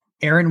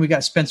Aaron, we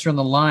got Spencer on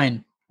the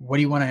line. What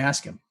do you want to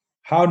ask him?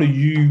 How do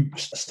you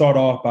start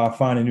off by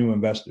finding new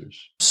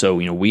investors? So,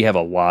 we have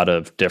a lot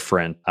of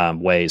different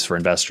ways for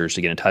investors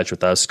to get in touch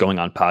with us. Going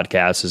on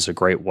podcasts is a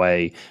great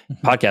way.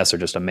 Podcasts are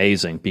just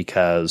amazing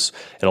because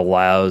it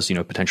allows,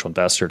 a potential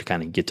investor to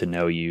kind of get to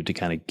know you, to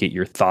kind of get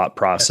your thought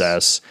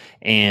process. Yes.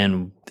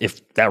 And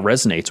if that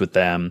resonates with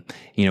them,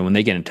 when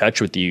they get in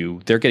touch with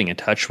you, they're getting in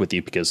touch with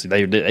you because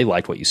they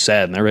liked what you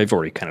said and they've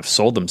already kind of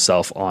sold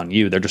themselves on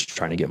you. They're just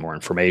trying to get more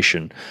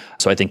information.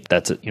 So I think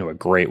that's a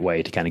great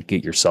way to kind of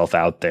get yourself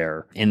out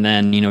there. And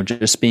then,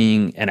 just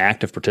being an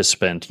active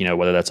participant,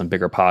 whether that's on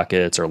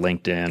BiggerPockets or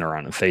LinkedIn or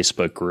on a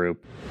Facebook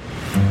group.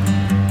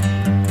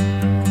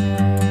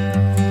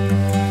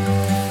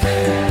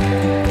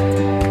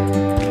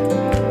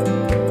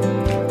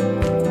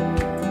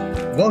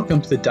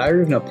 Welcome to the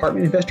Diary of an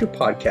Apartment Investor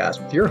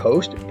podcast with your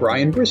host,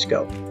 Brian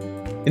Briscoe.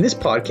 In this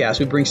podcast,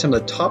 we bring some of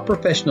the top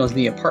professionals in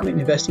the apartment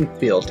investing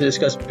field to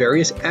discuss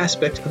various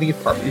aspects of the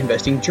apartment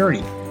investing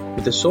journey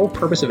with the sole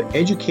purpose of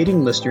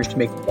educating listeners to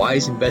make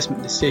wise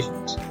investment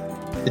decisions.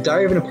 The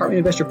Diary of an Apartment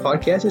Investor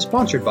podcast is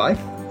sponsored by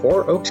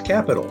Four Oaks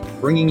Capital,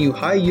 bringing you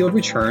high-yield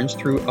returns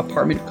through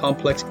apartment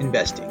complex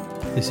investing.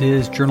 This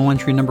is journal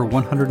entry number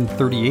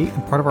 138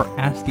 and part of our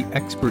Ask the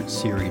Expert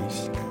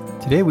series.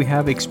 Today we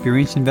have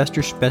experienced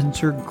investor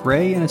Spencer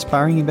Gray and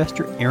aspiring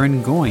investor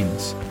Aaron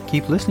Goins.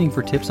 Keep listening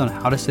for tips on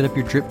how to set up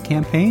your DRIP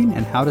campaign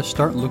and how to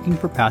start looking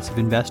for passive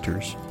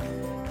investors.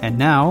 And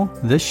now,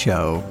 the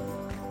show.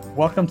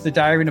 Welcome to the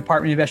Diary of an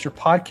Apartment Investor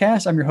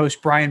podcast. I'm your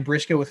host, Brian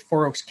Briscoe with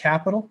Four Oaks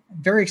Capital.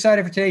 Very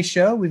excited for today's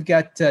show. We've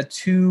got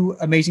two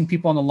amazing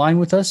people on the line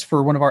with us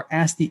for one of our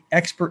Ask the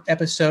Expert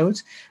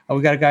episodes.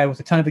 We've got a guy with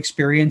a ton of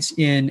experience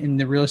in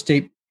the real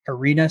estate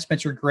arena,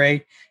 Spencer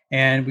Gray,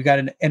 and we got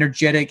an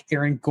energetic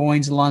Aaron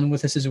Goins along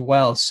with us as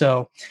well.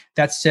 So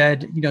that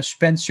said,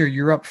 Spencer,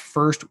 you're up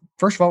first.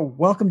 First of all,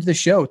 welcome to the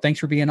show. Thanks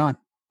for being on.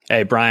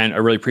 Hey, Brian, I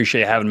really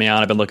appreciate having me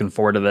on. I've been looking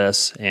forward to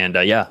this, and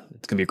it's going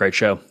to be a great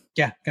show.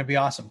 Yeah, going to be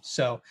awesome.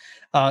 So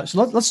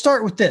let's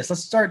start with this.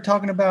 Let's start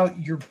talking about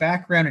your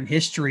background and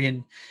history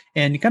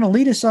and kind of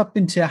lead us up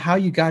into how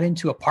you got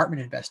into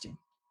apartment investing.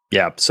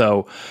 Yeah.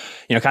 So,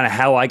 kind of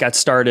how I got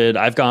started,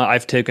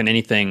 I've taken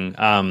anything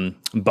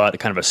but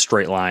kind of a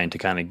straight line to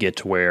kind of get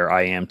to where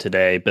I am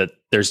today. But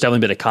there's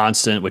definitely been a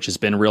constant, which has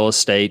been real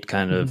estate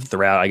kind of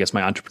throughout, I guess,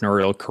 my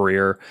entrepreneurial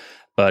career.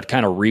 But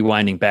kind of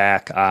rewinding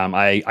back,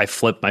 I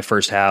flipped my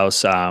first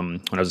house when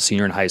I was a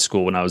senior in high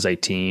school. When I was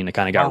 18, I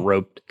kind of got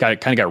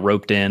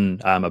roped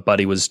in. A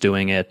buddy was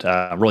doing it.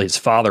 Really, his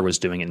father was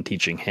doing it and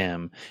teaching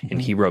him,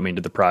 and he roped me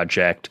into the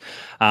project.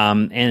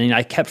 And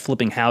I kept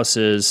flipping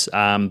houses.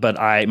 But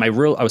I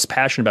was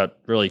passionate about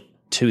really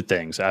two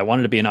things. I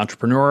wanted to be an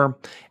entrepreneur,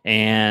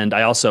 and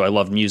I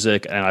loved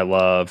music, and I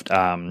loved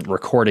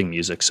recording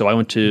music. So I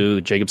went to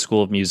Jacobs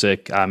School of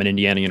Music at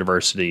Indiana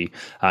University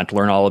to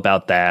learn all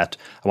about that.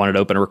 I wanted to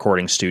open a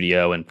recording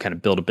studio and kind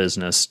of build a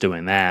business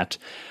doing that.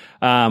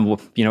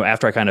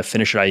 After I kind of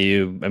finished at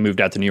IU, I moved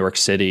out to New York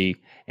City,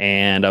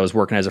 and I was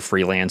working as a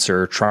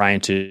freelancer, trying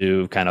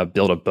to kind of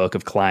build a book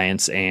of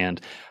clients, and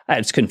I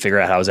just couldn't figure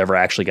out how I was ever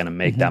actually going to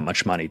make that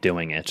much money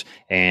doing it.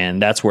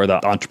 And that's where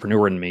the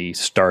entrepreneur in me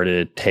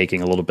started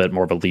taking a little bit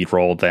more of a lead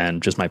role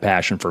than just my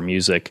passion for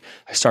music.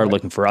 I started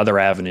looking for other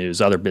avenues,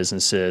 other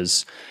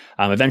businesses.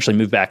 Eventually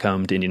moved back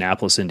home to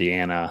Indianapolis,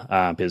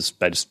 Indiana, because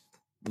I just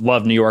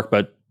loved New York,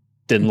 but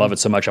didn't love it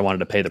so much I wanted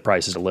to pay the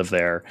prices to live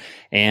there.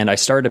 And I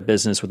started a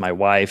business with my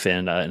wife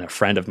and a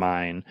friend of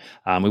mine.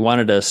 We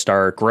wanted to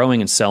start growing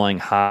and selling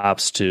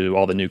hops to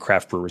all the new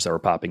craft brewers that were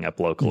popping up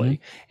locally.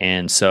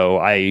 And so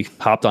I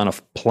hopped on a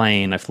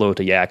plane. I flew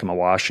to Yakima,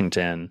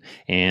 Washington,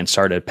 and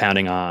started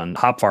pounding on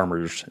hop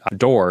farmers'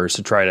 doors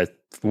to try to,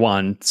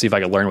 one, see if I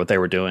could learn what they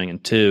were doing,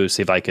 and two,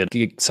 see if I could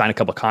sign a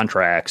couple of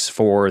contracts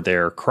for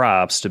their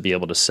crops to be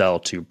able to sell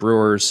to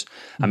brewers.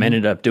 I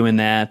ended up doing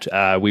that.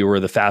 We were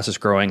the fastest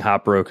growing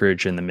hop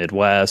brokerage in the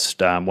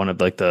Midwest, one of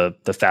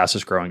the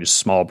fastest growing just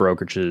small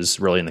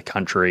brokerages really in the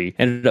country.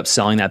 Ended up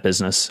selling that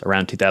business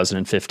around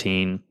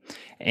 2015.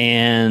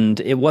 And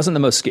it wasn't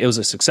it was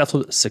a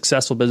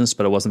successful business,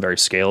 but it wasn't very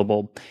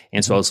scalable.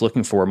 And so I was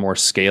looking for a more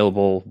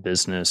scalable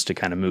business to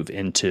kind of move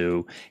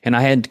into. And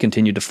I had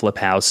continued to flip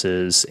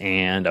houses,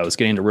 and I was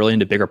getting really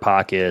into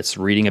BiggerPockets,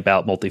 reading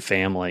about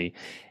multifamily.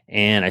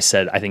 And I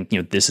said, I think,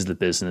 this is the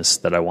business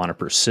that I want to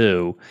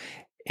pursue.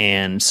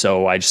 And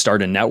so I just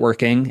started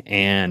networking,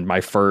 and my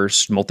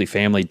first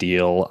multifamily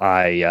deal,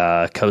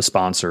 I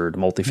co-sponsored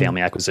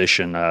multifamily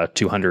acquisition,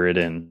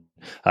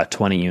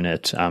 220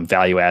 unit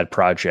value add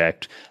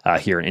project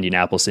here in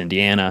Indianapolis,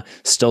 Indiana.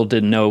 Still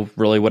didn't know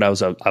really what I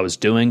was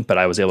doing, but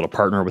I was able to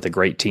partner with a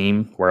great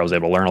team where I was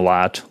able to learn a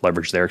lot,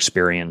 leverage their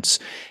experience.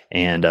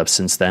 And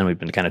since then, we've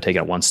been kind of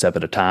taking it one step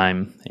at a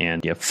time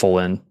and full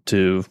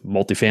into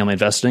multifamily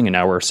investing. And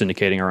now we're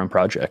syndicating our own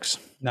projects.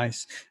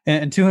 Nice.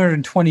 And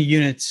 220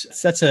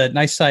 units, that's a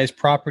nice size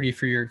property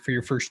for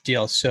your first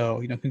deal.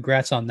 So,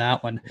 congrats on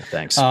that one.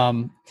 Thanks.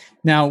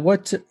 Now,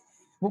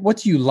 What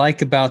do you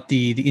like about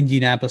the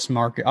Indianapolis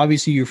market?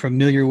 Obviously, you're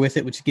familiar with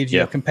it, which gives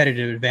you a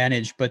competitive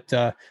advantage. But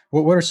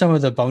what are some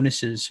of the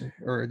bonuses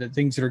or the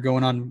things that are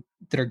going on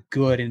that are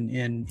good in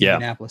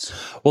Indianapolis?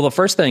 Well, the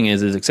first thing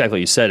is exactly what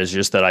you said, is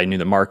just that I knew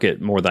the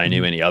market more than I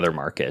knew any other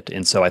market.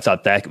 And so I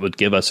thought that would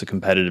give us a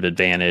competitive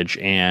advantage.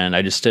 And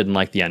I just didn't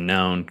like the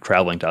unknown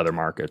traveling to other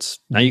markets.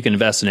 Now you can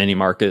invest in any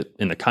market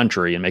in the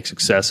country and make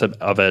success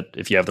of it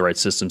if you have the right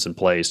systems in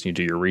place and you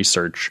do your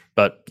research.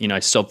 But, I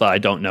still thought I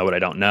don't know what I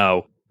don't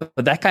know.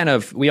 But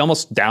that we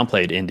almost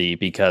downplayed Indy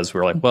because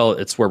we're like, well,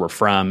 it's where we're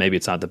from. Maybe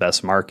it's not the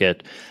best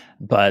market.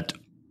 But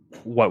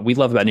what we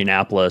love about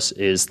Indianapolis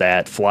is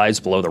that flies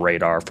below the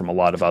radar from a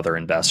lot of other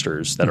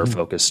investors that are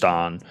focused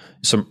on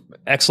some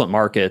excellent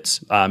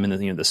markets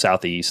in the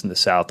Southeast and the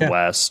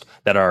Southwest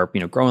that are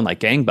growing like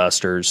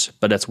gangbusters,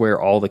 but that's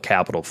where all the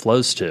capital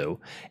flows to,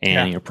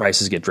 and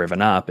prices get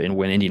driven up. And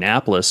when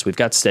Indianapolis, we've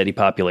got steady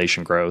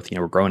population growth.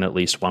 We're growing at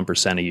least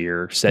 1% a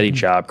year, steady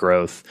job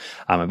growth.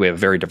 We have a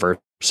very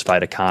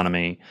diversified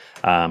economy.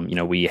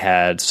 We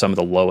had some of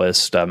the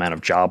lowest amount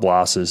of job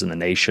losses in the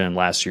nation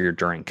last year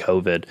during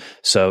COVID.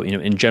 So,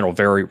 in general,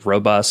 very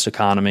robust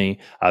economy,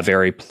 a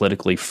very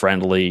politically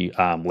friendly,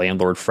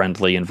 landlord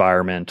friendly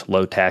environment,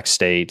 low tax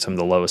state, some of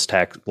the lowest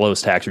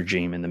tax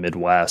regime in the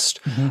Midwest.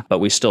 But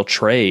we still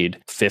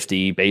trade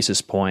 50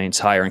 basis points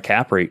higher in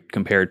cap rate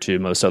compared to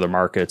most other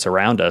markets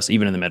around us,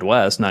 even in the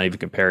Midwest, not even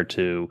compared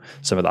to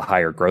some of the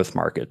higher growth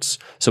markets.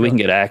 So we can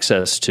get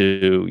access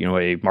to,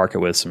 a market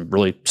with some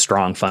really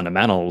strong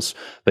fundamentals,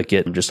 but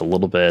get just a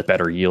little bit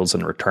better yields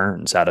and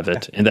returns out of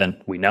it. And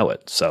then we know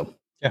it. So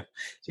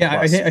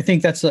I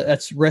think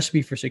that's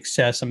recipe for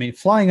success. I mean,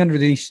 flying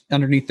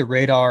underneath the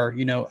radar,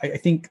 I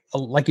think,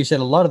 like you said,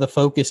 a lot of the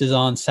focus is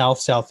on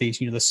Southeast,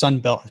 the Sun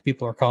Belt, as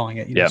people are calling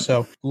it.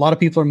 So a lot of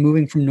people are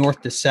moving from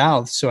north to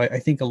south. So I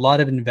think a lot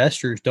of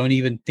investors don't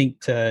even think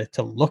to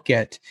look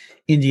at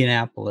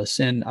Indianapolis.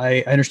 And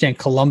I understand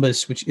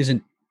Columbus, which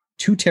isn't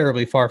too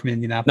terribly far from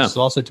Indianapolis, is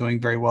also doing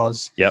very well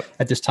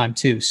at this time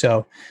too.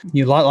 So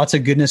lots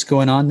of goodness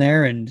going on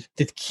there. And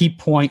the key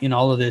point in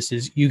all of this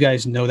is you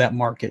guys know that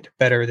market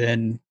better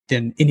than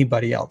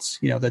anybody else,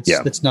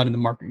 that's not in the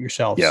market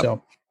yourself.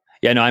 So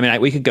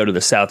we could go to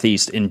the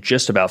Southeast and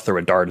just about throw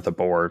a dart at the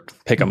board,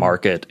 pick a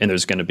market, and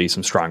there's going to be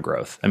some strong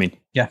growth.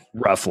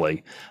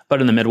 Roughly.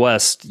 But in the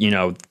Midwest, you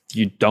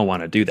don't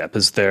want to do that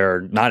because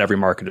not every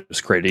market is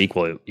created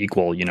equal.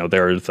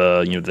 There are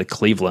the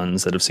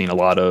Clevelands that have seen a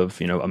lot of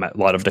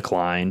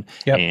decline,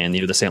 and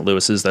the St.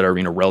 Louis's that are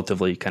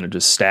relatively kind of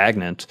just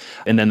stagnant.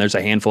 And then there's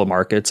a handful of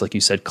markets, like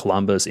you said,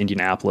 Columbus,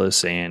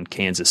 Indianapolis, and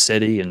Kansas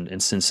City,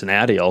 and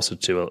Cincinnati, also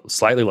to a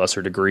slightly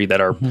lesser degree,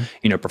 that are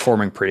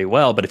performing pretty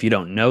well. But if you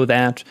don't know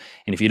that,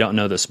 and if you don't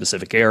know the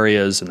specific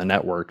areas and the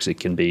networks, it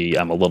can be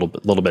a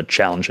little bit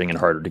challenging and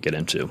harder to get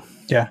into.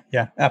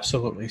 Yeah,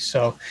 absolutely.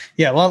 So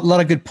a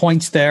lot of good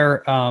points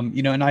there.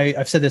 And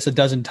I've said this a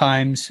dozen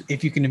times.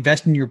 If you can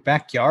invest in your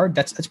backyard,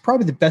 that's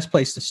probably the best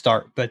place to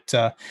start. But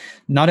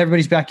not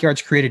everybody's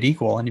backyard's created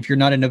equal. And if you're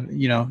not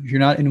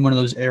in one of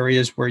those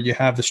areas where you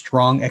have the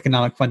strong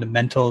economic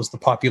fundamentals, the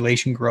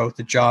population growth,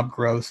 the job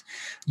growth,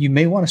 you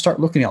may want to start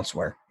looking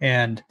elsewhere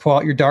and pull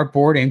out your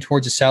dartboard, aim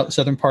towards the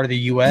southern part of the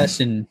U.S.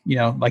 And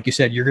like you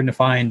said, you're going to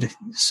find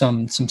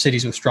some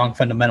cities with strong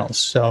fundamentals.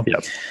 So,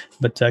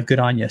 but good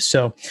on you.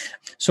 So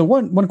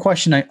one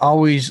question I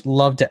always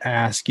love to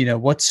ask,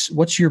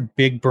 what's your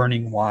big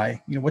burning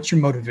why? What's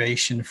your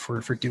motivation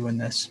for doing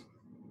this?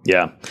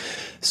 Yeah.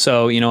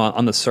 So,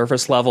 on the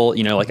surface level,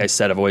 like I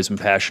said, I've always been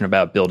passionate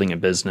about building a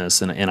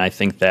business. And I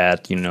think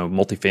that,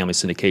 multifamily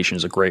syndication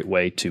is a great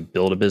way to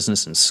build a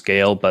business and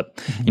scale.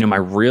 But, my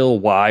real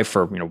why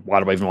for,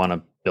 why do I even want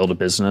to build a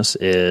business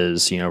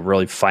is,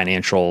 really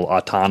financial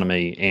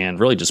autonomy and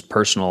really just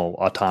personal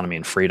autonomy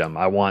and freedom.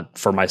 I want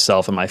for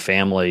myself and my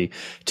family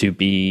to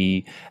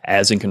be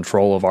as in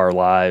control of our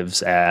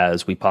lives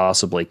as we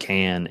possibly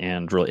can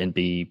and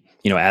be,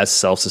 as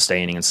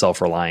self-sustaining and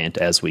self-reliant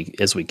as we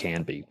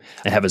can be,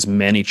 and have as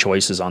many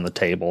choices on the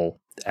table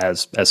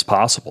as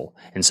possible.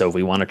 And so if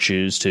we want to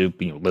choose to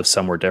live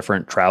somewhere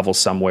different, travel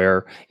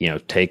somewhere,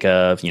 take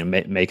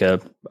make a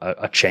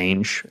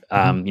change,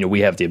 we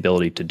have the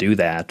ability to do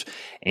that.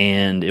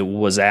 And it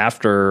was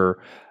after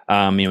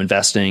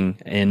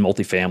investing in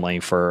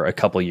multifamily for a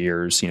couple of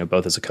years,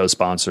 both as a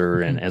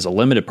co-sponsor and as a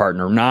limited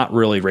partner, not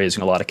really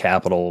raising a lot of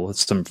capital,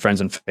 some friends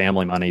and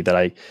family money, that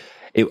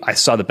I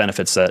saw the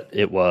benefits that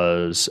it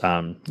was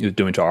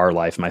doing to our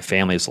life, my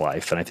family's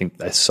life. And I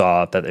think I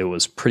saw that it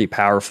was pretty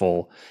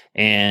powerful.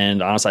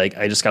 And honestly,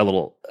 I just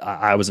got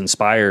I was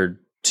inspired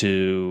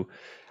to,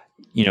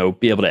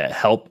 be able to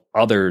help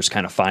others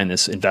kind of find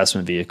this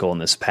investment vehicle and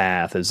this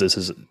path as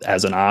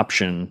an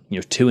option,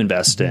 to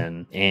invest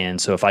in. And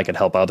so if I could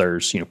help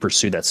others,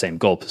 pursue that same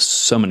goal, because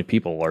so many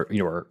people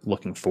are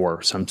looking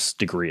for some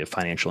degree of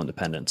financial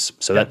independence.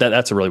 So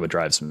that's really what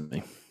drives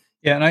me.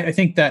 Yeah, and I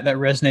think that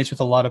resonates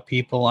with a lot of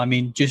people. I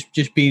mean,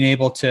 just being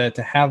able to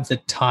have the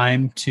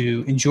time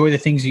to enjoy the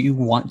things that you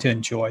want to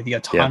enjoy, the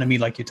autonomy,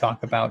 like you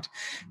talk about,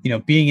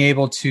 being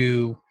able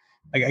to,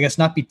 I guess,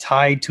 not be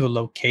tied to a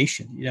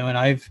location, and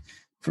I've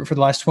for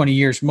the last 20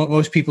 years,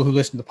 most people who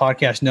listen to the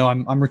podcast know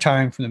I'm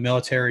retiring from the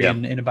military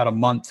in about a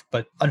month.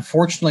 But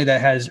unfortunately,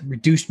 that has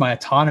reduced my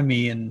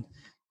autonomy, and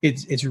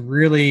it's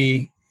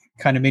really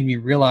kind of made me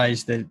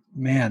realize that,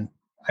 man,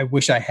 I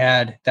wish I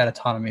had that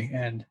autonomy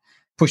and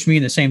pushed me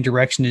in the same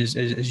direction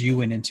as you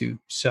went into.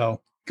 So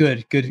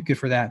good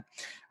for that.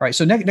 All right.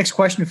 So next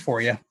question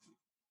for you.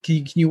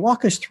 Can you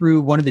walk us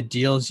through one of the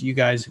deals you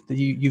guys that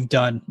you've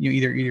done? You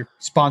either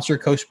sponsor,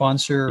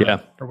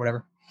 co-sponsor, or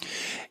whatever.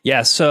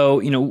 Yeah.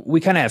 So, we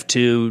kind of have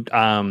two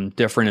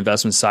different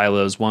investment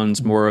silos.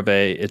 One's more of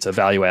it's a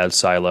value add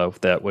silo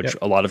which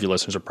a lot of your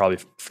listeners are probably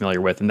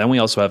familiar with. And then we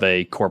also have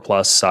a core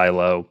plus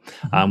silo,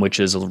 which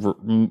is a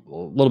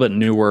little bit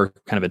newer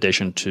kind of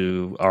addition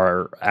to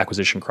our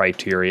acquisition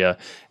criteria.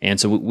 And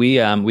so we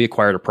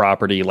acquired a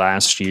property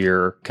last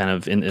year, kind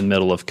of in the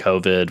middle of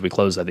COVID. We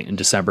closed, I think, in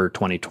December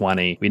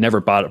 2020. We never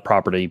bought a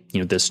property,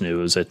 this new.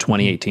 It was a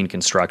 2018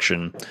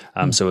 construction.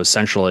 So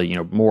essentially,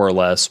 more or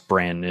less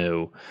brand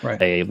new.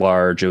 Right. It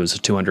was a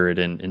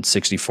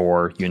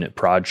 264 unit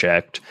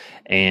project.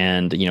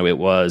 And, it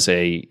was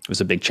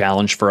a big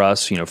challenge for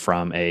us,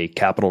 from a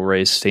capital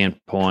raise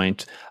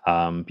standpoint,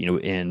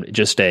 and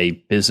just a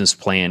business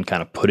plan,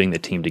 kind of putting the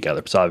team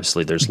together. Because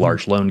obviously there's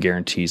large loan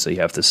guarantees that you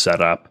have to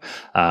set up,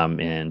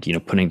 and,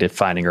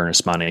 finding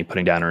earnest money,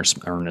 putting down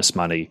earnest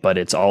money. But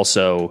it's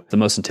also the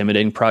most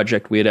intimidating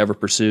project we had ever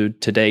pursued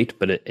to date.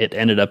 But it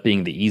ended up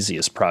being the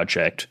easiest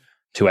project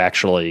to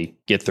actually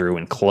get through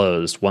and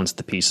close once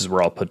the pieces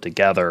were all put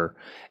together.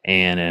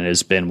 And it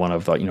has been one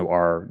of,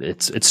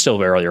 it's still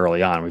very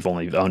early on. We've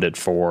only owned it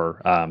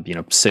for,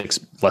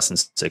 less than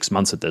 6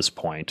 months at this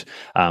point.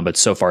 But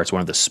so far it's one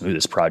of the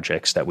smoothest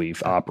projects that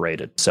we've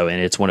operated. So, and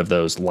it's one of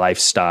those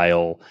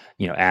lifestyle,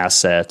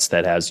 assets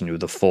that has,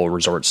 the full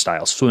resort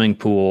style swimming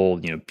pool,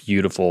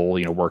 beautiful,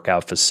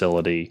 workout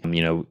facility,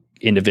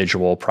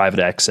 individual private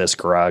access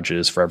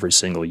garages for every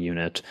single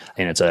unit.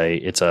 And it's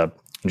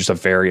just a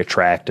very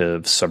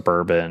attractive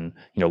suburban,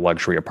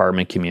 luxury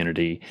apartment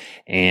community.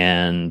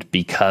 And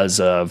because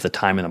of the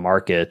time in the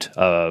market,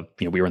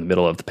 we were in the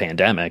middle of the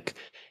pandemic.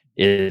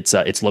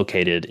 It's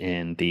located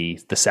in the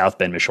South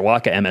Bend,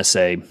 Mishawaka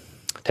MSA,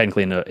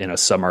 technically in a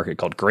submarket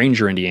called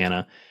Granger,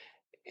 Indiana.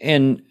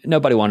 And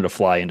nobody wanted to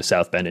fly into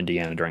South Bend,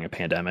 Indiana during a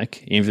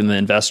pandemic. Even the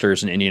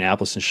investors in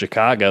Indianapolis and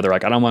Chicago, they're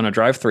like, I don't want to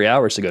drive 3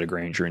 hours to go to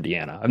Granger,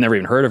 Indiana. I've never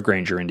even heard of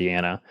Granger,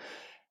 Indiana.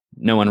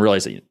 No one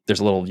realized that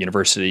there's a little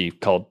university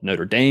called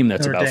Notre Dame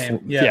that's about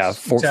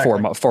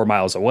 4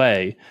 miles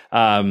away.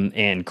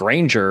 And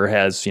Granger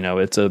has,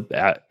 it's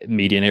a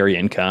median area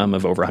income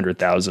of over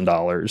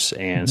 $100,000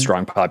 and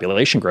strong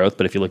population growth.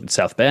 But if you look at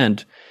South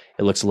Bend,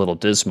 it looks a little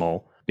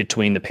dismal.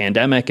 Between the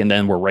pandemic and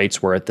then where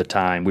rates were at the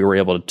time, we were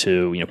able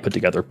to, put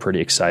together a pretty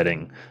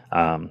exciting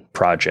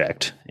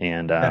project.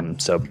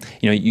 And so,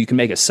 you can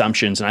make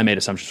assumptions, and I made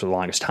assumptions for the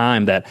longest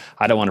time that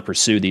I don't want to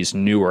pursue these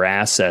newer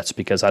assets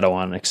because I don't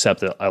want to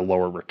accept a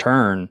lower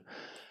return.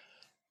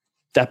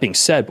 That being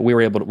said, but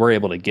we're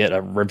able to get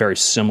a very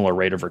similar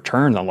rate of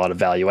return on a lot of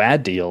value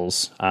add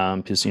deals,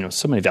 because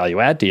so many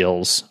value add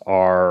deals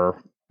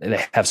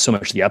they have so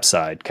much of the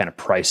upside kind of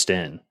priced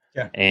in.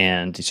 Yeah.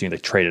 And they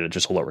traded at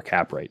just a lower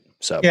cap rate.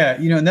 So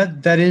and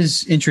that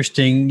is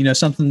interesting.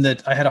 Something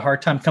that I had a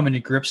hard time coming to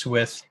grips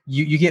with.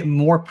 You get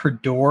more per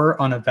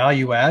door on a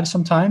value add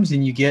sometimes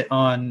than you get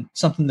on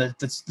something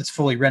that's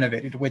fully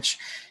renovated, which,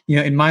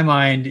 in my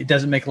mind, it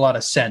doesn't make a lot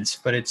of sense,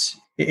 but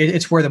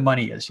it's where the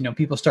money is.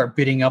 People start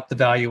bidding up the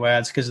value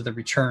adds because of the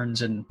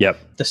returns, and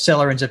the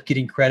seller ends up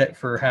getting credit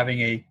for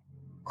having a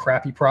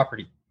crappy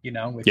property,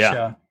 which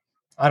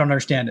I don't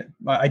understand it.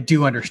 I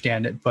do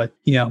understand it, but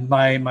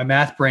my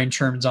math brain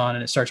churns on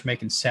and it starts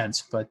making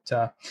sense. But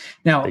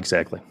now,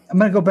 exactly, I'm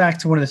going to go back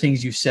to one of the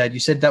things you said. You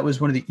said that was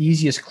one of the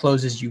easiest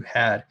closes you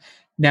had.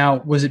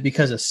 Now, was it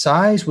because of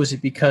size? Was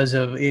it because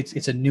of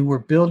it's a newer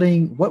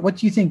building? What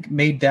do you think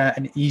made that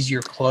an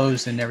easier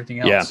close than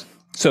everything else? Yeah.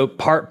 So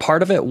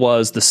part of it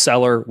was the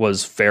seller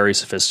was very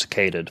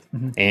sophisticated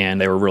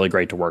and they were really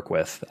great to work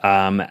with.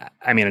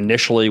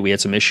 Initially we had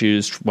some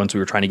issues once we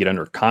were trying to get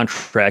under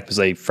contract because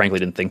they frankly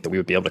didn't think that we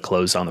would be able to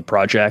close on the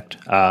project.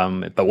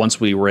 But once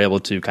we were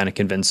able to kind of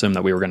convince them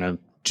that we were going to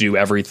do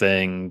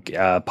everything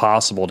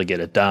possible to get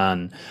it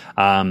done.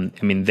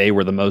 They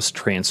were the most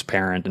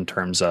transparent in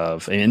terms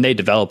of, and they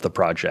developed the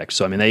project.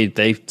 So,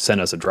 they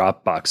sent us a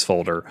Dropbox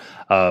folder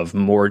of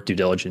more due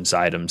diligence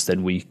items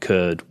than we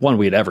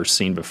had ever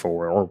seen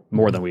before, or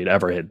more than would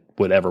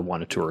ever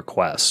wanted to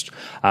request.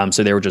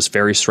 So they were just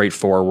very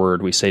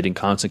straightforward. We stayed in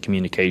constant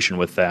communication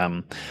with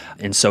them.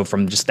 And so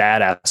from just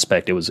that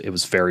aspect, it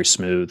was very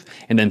smooth.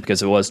 And then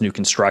because it was new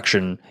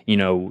construction,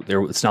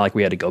 it's not like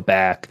we had to go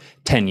back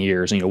 10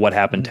 years, what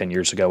happened 10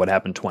 years ago, what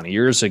happened 20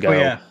 years ago. Oh,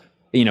 yeah.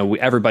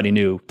 Everybody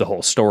knew the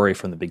whole story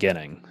from the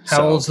beginning.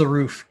 How old's the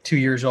roof? 2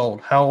 years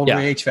old. How old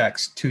are the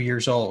HVACs? 2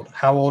 years old.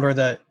 How old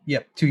are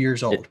 2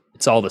 years old.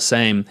 It's all the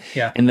same.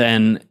 Yeah. And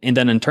then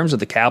in terms of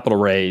the capital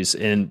raise,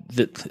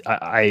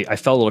 I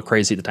felt a little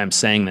crazy at the time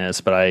saying this,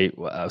 but I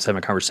was having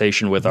a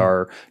conversation with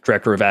our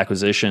director of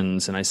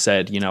acquisitions, and I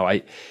said,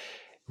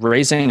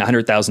 raising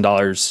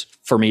 $100,000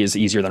 for me is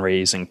easier than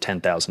raising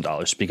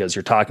 $10,000 because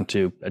you're talking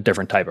to a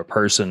different type of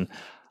person.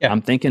 Yeah.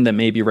 I'm thinking that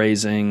maybe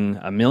raising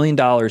 $1 million,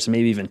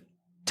 maybe even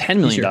 $10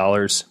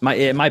 million,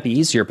 it might be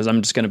easier because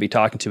I'm just going to be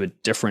talking to a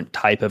different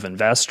type of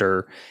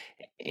investor.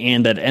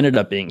 And that ended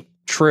up being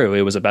true.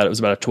 It was about a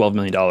 $12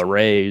 million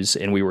raise,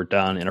 and we were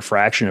done in a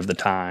fraction of the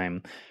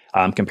time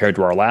compared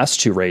to our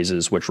last two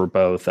raises, which were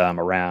both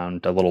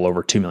around a little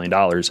over $2 million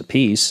a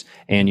piece.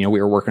 And, we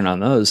were working on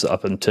those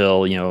up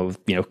until,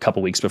 a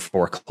couple weeks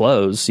before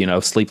close,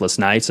 sleepless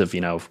nights of,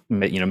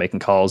 making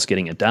calls,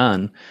 getting it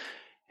done.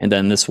 And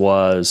then this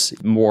was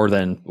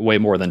way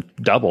more than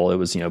double. It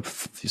was,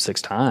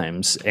 6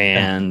 times.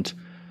 And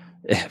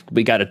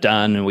we got it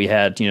done, and we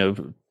had,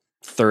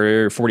 30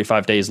 or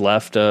 45 days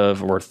left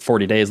or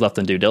 40 days left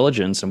in due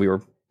diligence, and we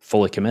were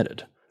fully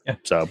committed. Yeah.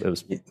 So it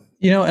was,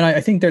 and I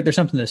think there's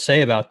something to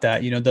say about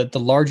that. The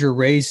larger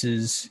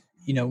raises,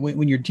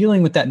 when you're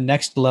dealing with that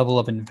next level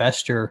of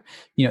investor,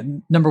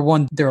 number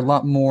one, they're a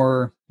lot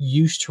more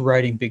used to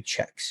writing big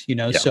checks,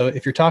 So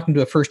if you're talking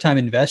to a first time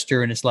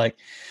investor and it's like,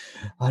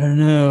 I don't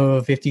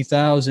know,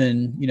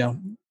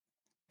 50,000,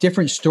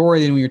 different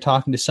story than when you're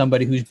talking to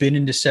somebody who's been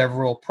into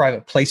several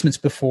private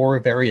placements before,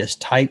 various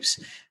types.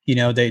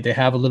 They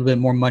have a little bit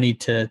more money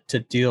to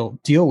deal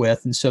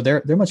with, and so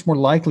they're much more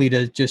likely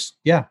to just,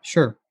 yeah,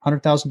 sure,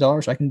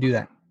 $100,000, I can do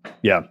that.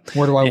 Yeah,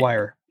 where do I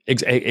wire?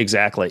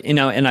 Exactly. And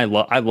I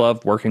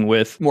love working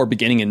with more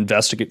beginning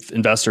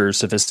investors,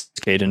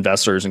 sophisticated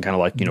investors, and kind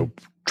of like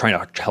trying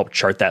to help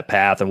chart that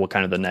path and what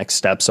kind of the next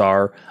steps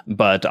are.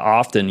 But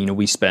often,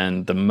 we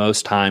spend the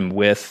most time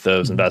with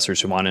those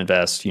investors who want to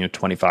invest,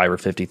 $25,000 or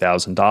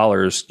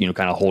 $50,000,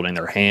 kind of holding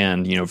their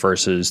hand,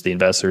 versus the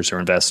investors who are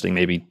investing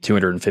maybe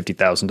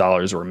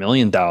 $250,000 or $1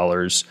 million.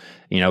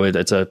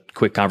 It's a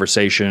quick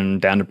conversation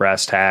down to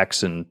brass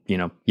tacks and,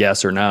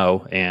 yes or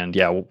no. And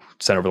we'll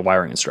send over the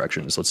wiring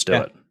instructions. Let's do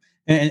it.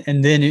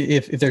 And then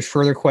if there's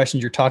further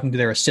questions, you're talking to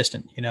their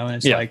assistant, and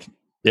it's like,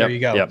 there you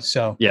go.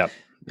 So,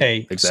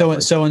 hey,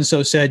 exactly. so and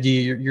so said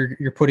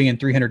you're putting in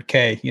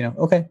 $300K,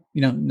 okay,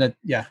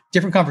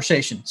 different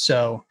conversation.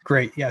 So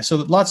great. Yeah. So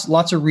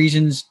lots of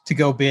reasons to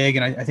go big.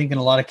 And I think in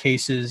a lot of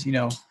cases,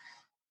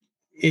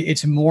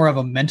 it's more of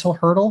a mental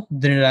hurdle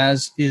than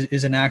it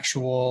is an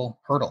actual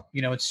hurdle.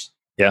 It's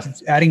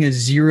adding a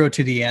 0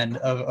 to the end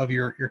of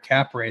your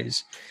cap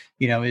raise,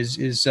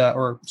 is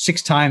or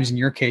 6 times in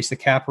your case, the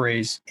cap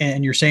raise.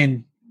 And you're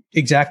saying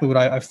exactly what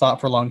I've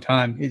thought for a long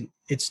time.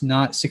 It's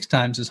not 6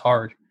 times as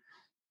hard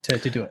to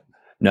do it.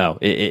 No,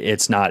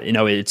 it's not.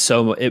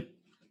 It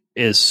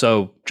is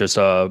so just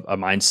a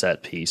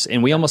mindset piece.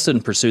 And we almost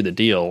didn't pursue the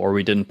deal, or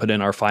we didn't put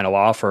in our final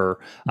offer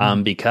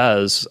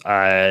because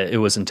it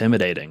was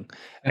intimidating.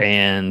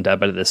 And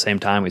but at the same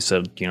time, we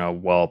said,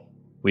 well,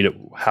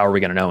 how are we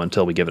going to know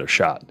until we give it a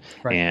shot?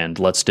 Right. And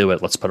let's do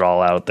it. Let's put it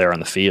all out there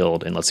on the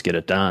field and let's get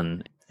it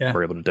done. Yeah.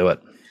 We're able to do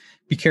it.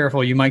 Be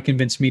careful. You might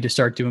convince me to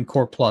start doing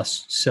Core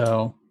Plus.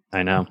 So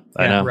I know.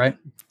 Right.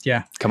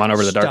 Yeah. Come on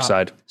over to the dark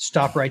side.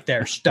 Stop right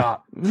there.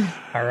 Stop.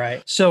 All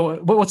right. So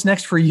what's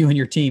next for you and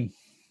your team?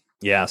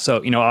 Yeah. So,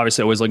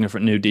 obviously always looking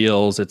for new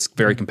deals. It's a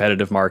very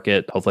competitive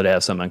market. Hopefully to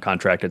have some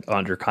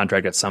under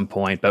contract at some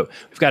point. But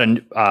we've got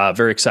a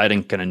very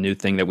exciting kind of new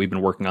thing that we've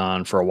been working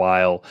on for a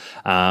while,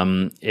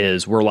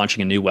 is we're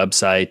launching a new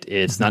website.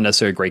 It's not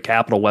necessarily a Gray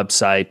Capital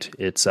website.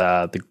 It's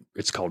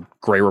called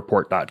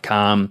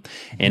grayreport.com,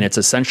 and it's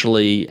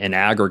essentially an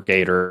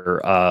aggregator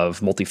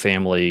of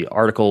multifamily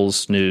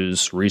articles,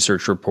 news,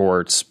 research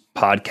reports,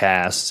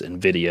 podcasts,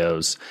 and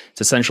videos. It's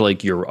essentially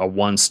you're a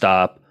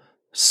one-stop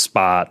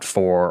spot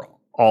for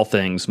all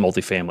things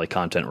multifamily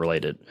content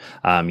related.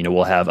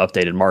 We'll have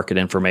updated market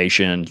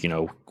information,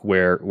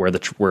 where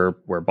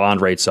bond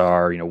rates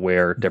are,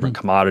 where different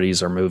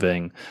commodities are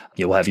moving.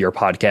 You'll have your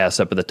podcast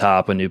up at the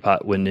top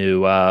when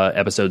new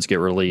episodes get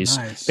released.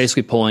 Nice.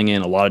 Basically pulling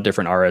in a lot of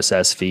different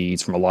RSS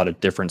feeds from a lot of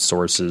different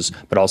sources,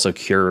 but also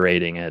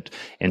curating it.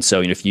 And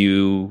so, if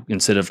you,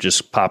 instead of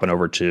just popping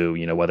over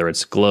to, whether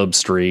it's Globe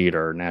Street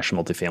or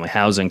National Multifamily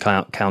Housing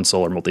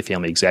Council or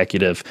Multifamily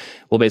Executive,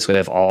 we'll basically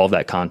have all of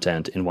that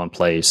content in one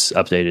place,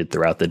 updated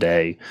throughout the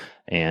day.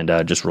 And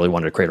just really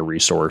wanted to create a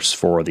resource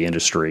for the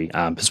industry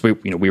because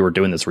we were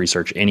doing this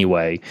research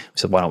anyway. We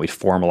said, why don't we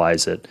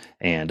formalize it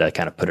and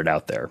kind of put it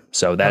out there?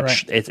 So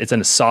it's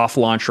in a soft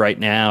launch right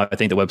now. I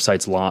think the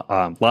website's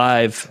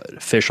live.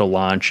 Official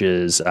launch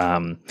is a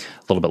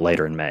little bit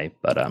later in May.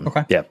 But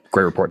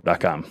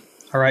grayreport.com.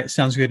 All right,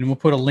 sounds good. And we'll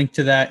put a link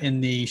to that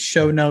in the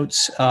show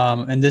notes.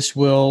 And this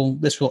will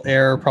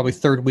air probably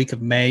third week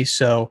of May.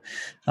 So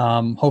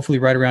hopefully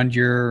right around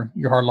your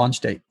hard launch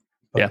date.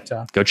 But,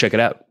 go check it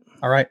out.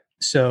 All right.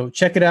 So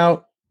check it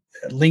out.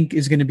 Link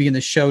is going to be in the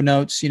show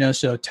notes,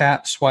 so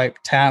tap, swipe,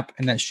 tap,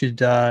 and that should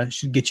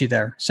get you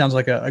there. Sounds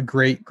like a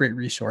great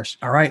resource.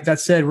 All right. That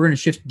said, we're going to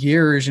shift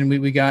gears and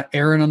we got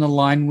Aaron on the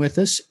line with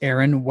us.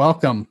 Aaron,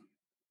 welcome.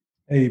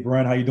 Hey,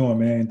 Brian, how you doing,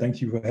 man?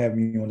 Thank you for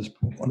having me on this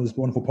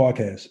wonderful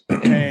podcast.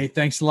 Hey,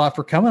 thanks a lot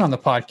for coming on the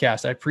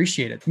podcast. I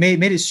appreciate it.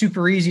 Made it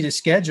super easy to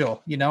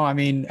schedule. I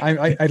mean,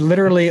 I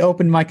literally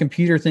opened my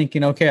computer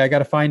thinking, okay, I got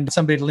to find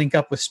somebody to link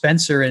up with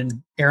Spencer,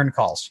 and Aaron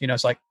calls.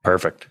 It's like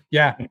Perfect.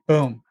 Yeah,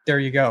 boom, there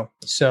you go.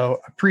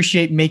 So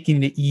appreciate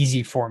making it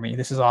easy for me.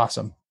 This is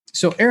awesome.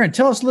 So, Aaron,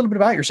 tell us a little bit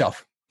about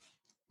yourself.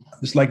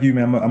 Just like you,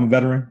 man, I'm a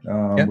veteran.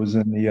 Was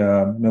in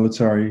the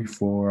military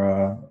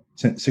for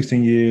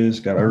 16 years,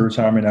 got early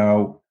retirement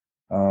out,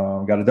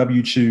 got a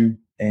W-2.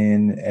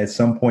 And at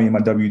some point in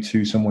my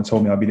W-2, someone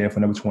told me I'll be there for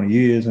another 20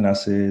 years. And I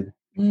said,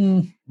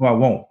 well, I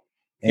won't.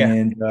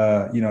 And,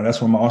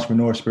 that's when my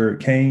entrepreneur spirit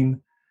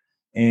came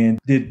and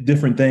did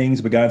different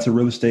things, but got into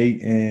real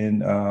estate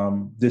and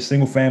did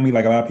single family,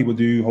 like a lot of people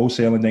do,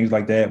 wholesale and things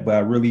like that.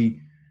 But when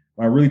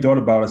I really thought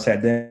about it,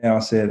 sat down, I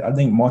said, I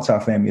think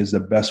multifamily is the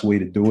best way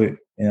to do it.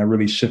 And I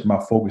really shift my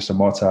focus to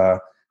multi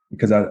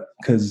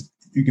because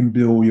you can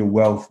build your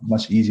wealth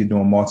much easier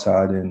doing multi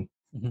than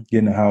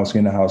getting a house,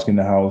 and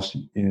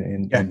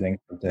things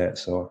like that.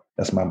 So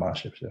that's my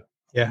mindset.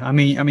 Yeah. I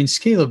mean,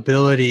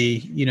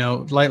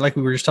 scalability, like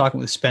we were just talking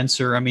with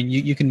Spencer, I mean,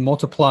 you can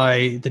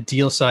multiply the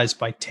deal size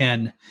by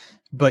 10,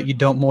 but you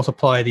don't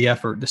multiply the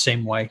effort the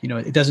same way.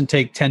 It doesn't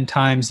take 10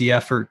 times the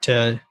effort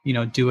to,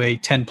 do a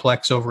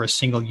 10-plex over a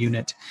single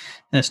unit.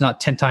 And it's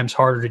not 10 times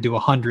harder to do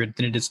 100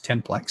 than it is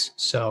 10-plex.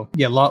 So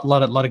yeah, a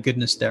lot of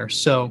goodness there.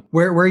 So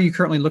where are you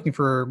currently looking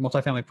for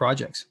multifamily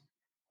projects?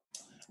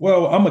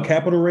 Well, I'm a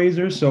capital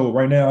raiser. So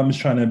right now I'm just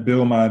trying to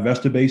build my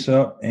investor base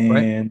up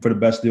and for the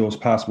best deals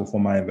possible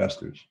for my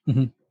investors.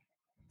 Mm-hmm.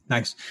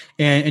 Nice.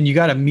 And you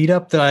got a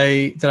meetup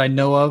that I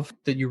know of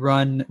that you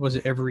run, was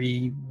it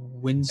every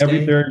Wednesday?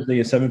 Every Thursday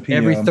at 7 p.m.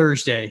 Every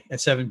Thursday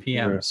at 7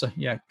 p.m. Sure. So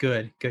yeah,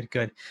 good.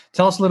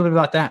 Tell us a little bit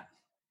about that.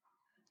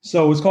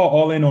 So it's called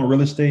All In on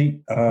Real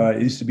Estate.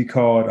 It used to be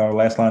called Our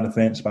Last Line of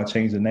Defense, but I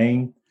changed the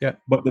name. Yeah.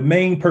 But the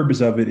main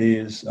purpose of it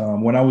is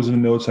when I was in the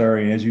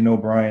military, and as you know,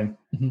 Brian,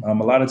 a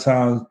lot of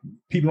times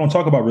people don't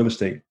talk about real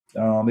estate.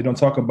 They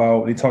talk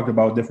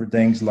about different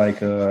things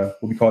like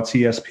what we call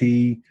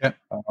TSP. Yeah.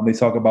 They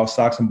talk about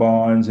stocks and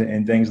bonds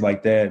and things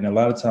like that. And a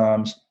lot of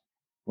times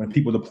when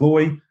people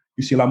deploy,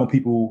 you see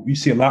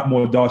a lot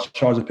more Dodge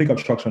Charger pickup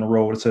trucks on the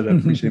road instead of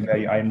appreciated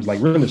value items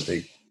like real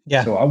estate.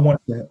 Yeah. So I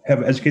want to have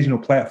an educational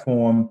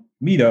platform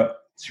meetup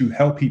to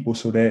help people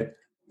so that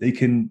they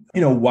can,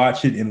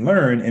 watch it and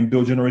learn and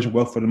build generational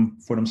wealth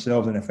for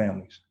themselves and their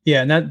families.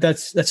 Yeah, and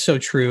that's so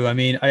true. I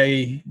mean,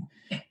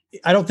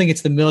 I don't think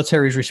it's the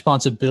military's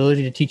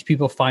responsibility to teach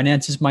people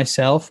finances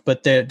myself,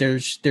 but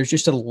there's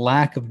just a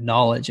lack of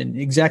knowledge. And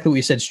exactly what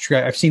you said is true.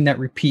 I've seen that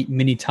repeat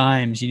many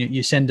times.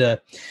 You send a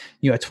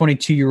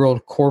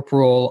 22-year-old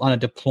corporal on a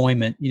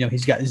deployment.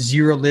 He's got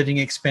zero living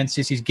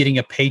expenses. He's getting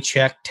a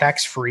paycheck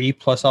tax-free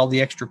plus all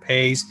the extra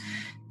pays.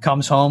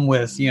 Comes home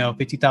with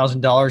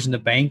 $50,000 in the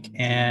bank,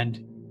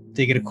 and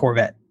they get a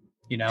Corvette.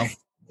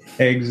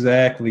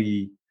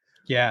 Exactly.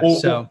 Yeah.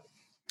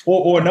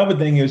 Or another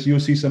thing is you'll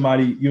see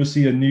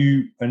a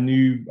new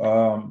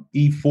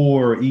E4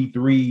 or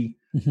E3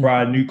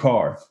 buy a new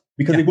car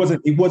because it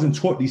wasn't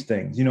taught these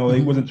things. It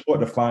wasn't taught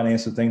the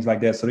finance and things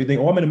like that. So they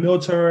think, I'm in the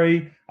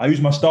military. I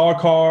use my star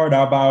card.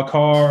 I buy a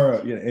car,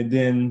 and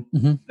then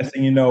next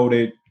thing you know,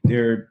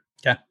 they're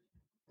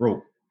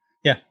broke.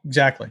 Yeah,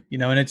 exactly.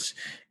 And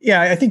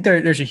I think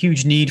there's a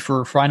huge need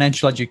for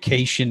financial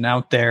education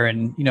out there.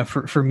 And,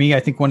 for me, I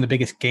think one of the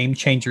biggest game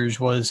changers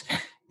was,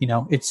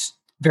 it's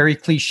very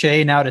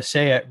cliche now to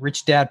say it,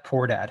 rich dad,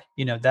 poor dad.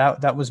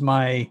 That was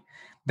my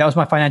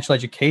financial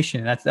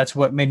education. That's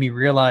what made me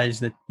realize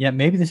that,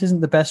 maybe this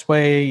isn't the best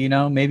way,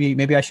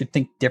 maybe I should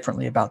think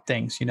differently about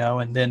things,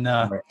 and then,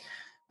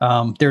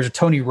 there's a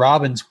Tony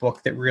Robbins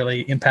book that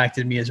really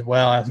impacted me as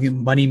well. I think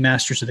Money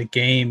Masters of the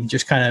Game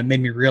just kind of made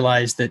me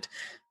realize that,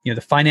 the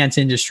finance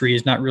industry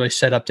is not really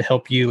set up to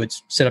help you.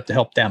 It's set up to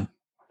help them.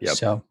 Yep.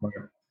 So,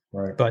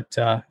 right. But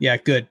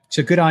good.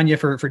 So good on you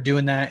for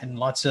doing that. And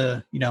lots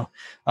of,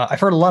 I've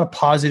heard a lot of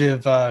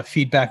positive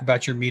feedback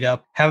about your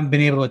meetup. Haven't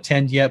been able to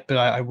attend yet, but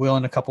I will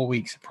in a couple of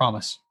weeks, I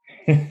promise.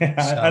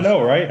 I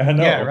know, right? I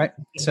know. Yeah, right.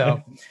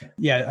 So,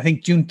 I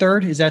think June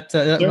 3rd, is that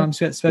when I'm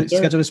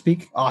scheduled to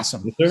speak?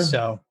 Awesome. Yes,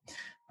 so,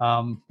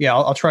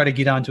 I'll try to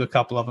get on to a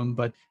couple of them,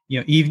 but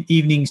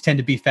evenings tend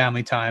to be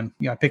family time.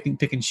 I pick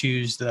and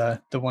choose the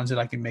ones that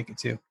I can make it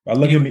to. I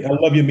love your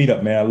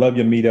meetup, man. I love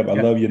your meetup.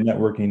 I love your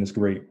networking. It's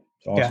great.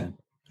 It's awesome.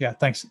 Yeah.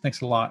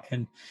 Thanks a lot.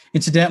 And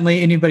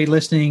incidentally, anybody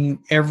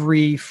listening,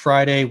 every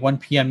Friday, 1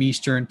 p.m.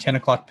 Eastern, 10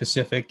 o'clock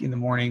Pacific in the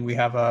morning, we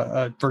have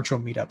a virtual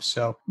meetup.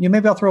 So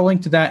maybe I'll throw a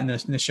link to that in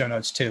the show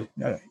notes too.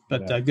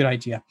 Good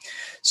idea.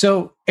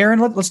 So Aaron,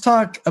 let's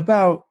talk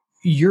about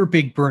your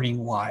big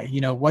burning why.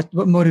 What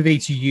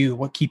motivates you?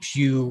 What keeps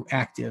you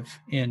active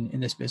in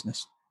this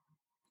business?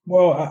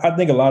 Well, I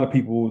think a lot of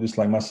people, just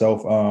like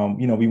myself,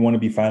 we want to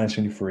be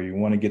financially free. We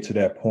want to get to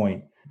that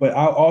point. But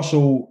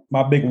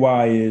my big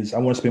why is I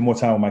want to spend more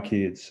time with my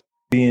kids.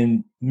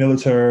 Being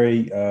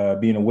military,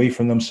 being away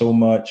from them so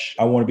much,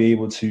 I want to be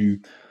able to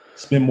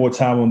spend more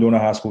time on during the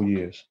high school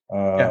years.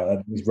 I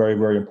think it's very,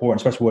 very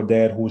important, especially with a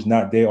dad who's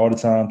not there all the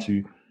time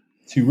to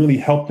really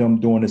help them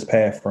during this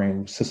path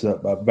frame. It's just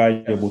a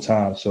valuable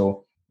time.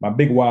 So my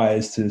big why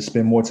is to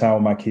spend more time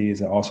with my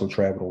kids and also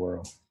travel the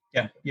world.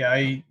 Yeah.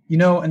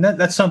 And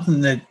that's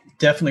something that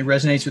definitely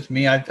resonates with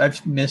me.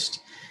 I've missed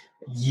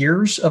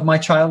years of my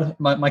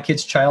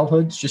kids'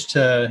 childhoods just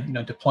to,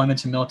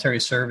 deployments and military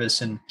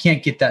service, and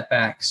can't get that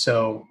back.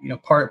 So,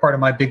 part of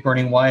my big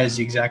burning why is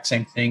the exact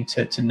same thing,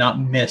 to not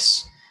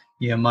miss,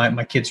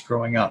 my kids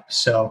growing up.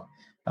 So,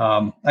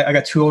 I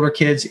got two older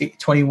kids,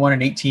 21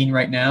 and 18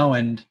 right now.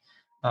 And,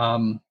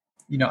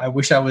 I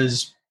wish I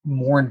was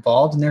more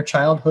involved in their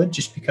childhood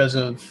just because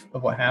of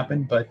what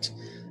happened. But,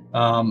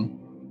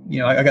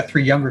 I got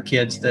three younger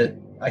kids that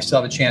I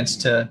still have a chance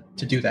to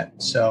do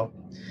that. So,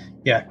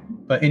 yeah.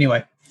 But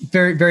anyway,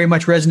 very, very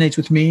much resonates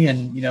with me.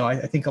 And,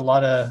 I think a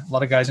lot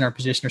of guys in our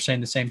position are saying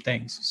the same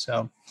things.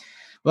 So,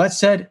 well, that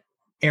said,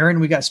 Aaron,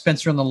 we got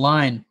Spencer on the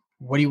line.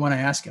 What do you want to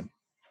ask him?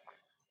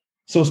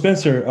 So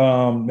Spencer,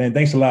 man,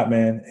 thanks a lot,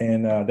 man.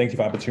 And thanks for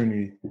the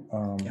opportunity.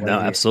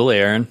 Absolutely,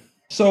 Aaron.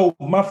 So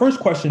my first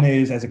question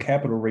is, as a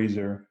capital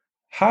raiser,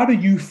 how do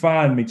you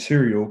find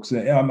material? Because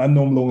I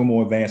know I'm a little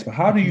more advanced, but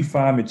how do you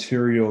find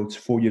material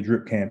for your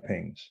drip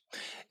campaigns?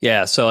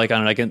 Yeah. So like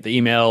on the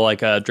email,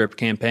 like a drip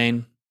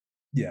campaign.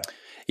 Yeah.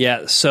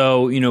 Yeah.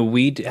 So,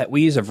 we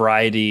use a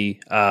variety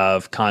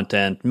of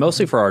content,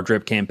 mostly for our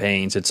drip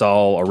campaigns. It's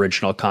all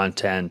original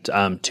content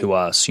to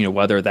us,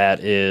 whether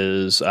that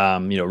is,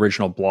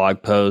 original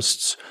blog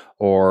posts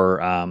or,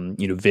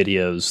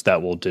 videos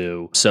that we'll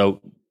do.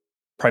 So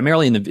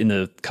primarily in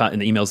the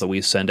emails that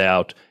we send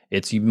out,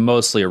 it's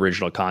mostly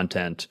original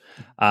content.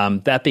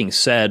 That being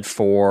said,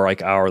 for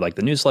the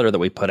newsletter that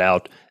we put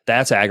out,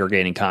 that's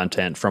aggregating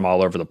content from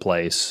all over the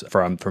place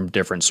from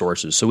different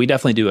sources. So we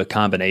definitely do a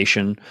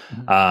combination.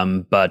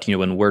 But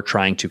when we're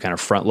trying to kind of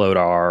front load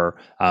our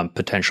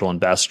potential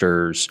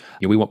investors,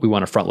 we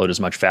want to front load as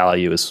much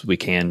value as we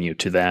can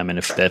to them. And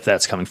if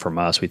that's coming from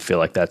us, we feel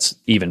like that's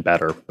even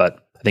better.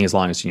 But I think as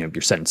long as you're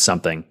sending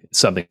something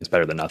is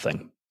better than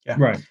nothing. Yeah.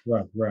 Right.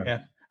 Yeah.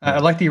 I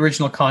like the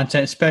original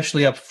content,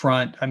 especially up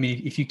front. I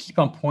mean, if you keep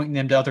on pointing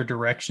them to other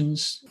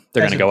directions,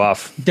 they're going to go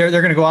off. They're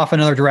going to go off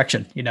another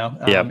direction.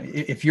 Yep.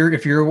 If you're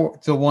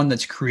the one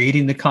that's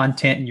creating the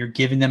content and you're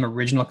giving them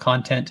original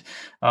content,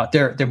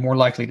 they're more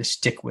likely to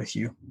stick with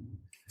you.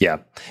 Yeah.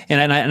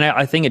 And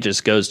I think it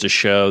just goes to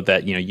show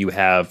that, you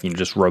have,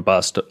 just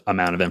robust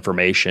amount of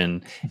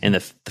information, and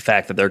the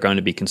fact that they're going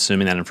to be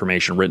consuming that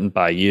information written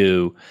by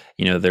you,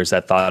 there's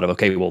that thought of,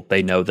 okay, well,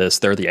 they know this,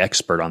 they're the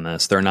expert on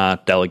this. They're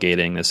not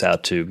delegating this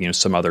out to,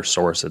 some other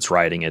source that's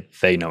writing it.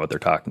 They know what they're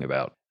talking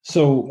about.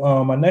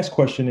 So my next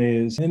question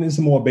is, and it's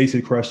a more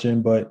basic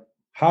question, but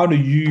how do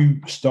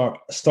you start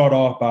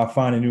off by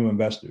finding new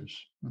investors?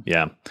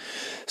 Yeah.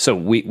 So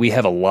we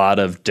have a lot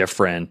of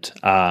different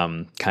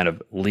kind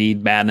of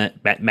lead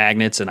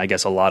magnets, and I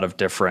guess a lot of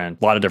different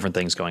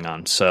things going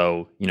on.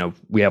 So,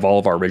 we have all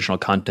of our original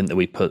content that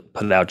we put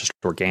it out just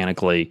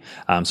organically.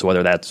 So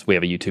whether that's, we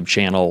have a YouTube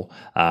channel,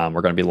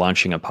 we're going to be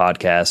launching a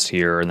podcast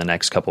here in the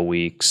next couple of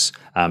weeks.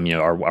 Our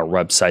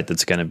website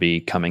that's going to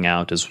be coming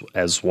out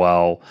as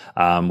well,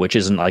 which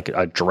isn't like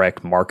a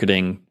direct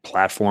marketing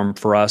platform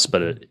for us,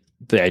 but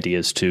the idea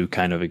is to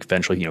kind of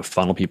eventually,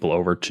 funnel people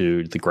over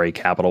to the Gray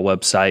Capital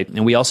website.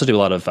 And we also do a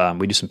lot of,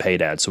 we do some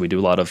paid ads. So we do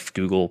a lot of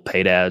Google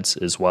paid ads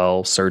as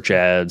well, search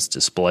ads,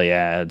 display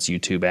ads,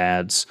 YouTube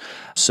ads.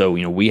 So,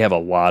 we have a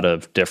lot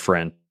of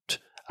different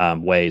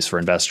ways for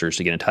investors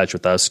to get in touch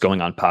with us.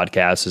 Going on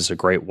podcasts is a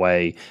great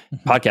way.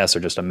 Podcasts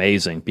are just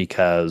amazing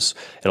because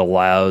it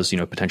allows,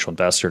 a potential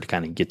investor to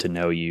kind of get to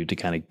know you, to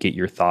kind of get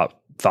your thought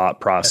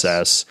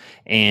process. Yes.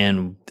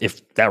 And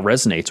if that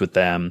resonates with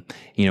them,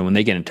 when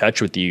they get in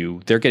touch with you,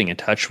 they're getting in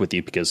touch with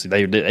you because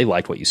they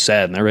liked what you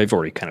said, and they've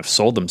already kind of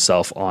sold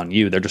themselves on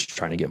you. They're just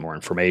trying to get more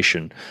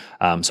information.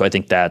 So I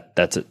think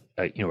that's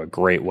a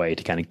great way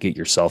to kind of get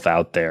yourself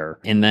out there.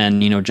 And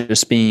then,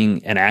 just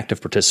being an active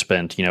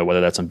participant,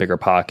 whether that's on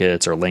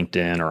BiggerPockets or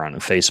LinkedIn or on a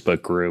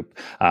Facebook group.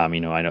 I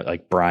know,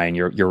 like Brian,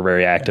 you're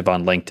very active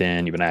on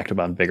LinkedIn. You've been active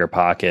on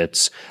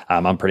BiggerPockets.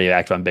 I'm pretty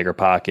active on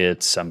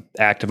BiggerPockets. I'm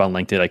active on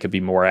LinkedIn. I could be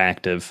more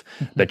active,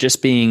 but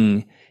just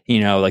being,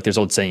 like there's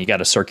old saying, you got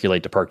to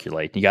circulate to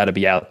percolate. You got to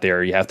be out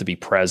there. You have to be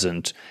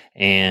present.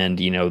 And,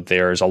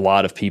 there's a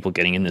lot of people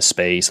getting in this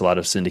space, a lot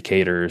of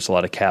syndicators, a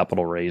lot of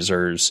capital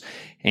raisers.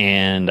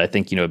 And I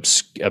think,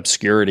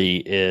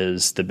 obscurity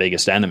is the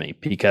biggest enemy,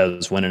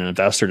 because when an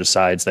investor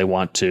decides they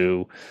want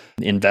to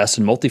invest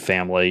in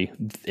multifamily,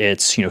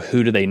 it's,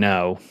 who do they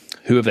know?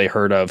 Who have they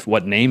heard of?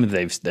 What name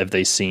have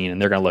they seen?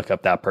 And they're going to look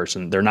up that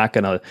person. They're not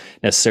going to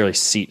necessarily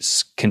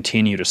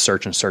continue to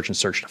search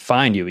to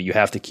find you. You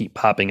have to keep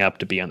popping up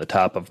to be on the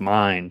top of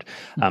mind.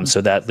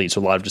 So that leads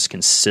to a lot of just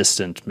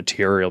consistent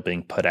material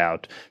being put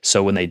out.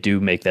 So when they do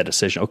make that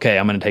decision, okay,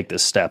 I'm going to take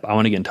this step. I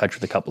want to get in touch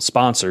with a couple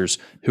sponsors.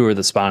 Who are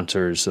the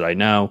sponsors that I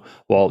know?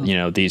 Well,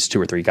 these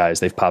 2 or 3 guys,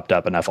 they've popped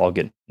up enough. I'll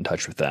get in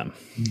touch with them.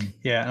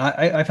 Yeah.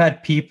 And I've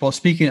had people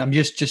speaking, I'm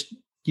just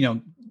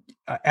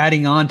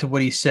adding on to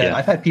what he said, Yeah.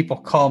 I've had people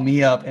call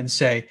me up and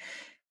say,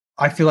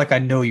 I feel like I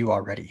know you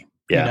already.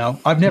 Yeah. You know,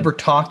 I've never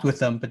talked with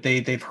them, but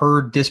they've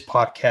heard this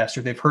podcast,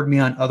 or they've heard me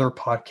on other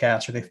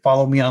podcasts, or they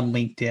follow me on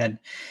LinkedIn.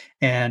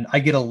 And I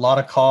get a lot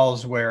of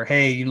calls where,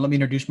 hey, let me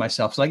introduce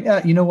myself. It's like,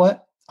 yeah, you know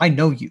what? I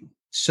know you.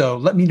 So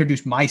let me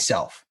introduce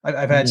myself.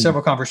 I've had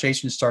several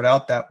conversations start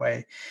out that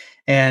way.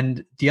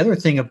 And the other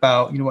thing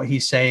about, what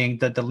he's saying,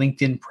 that the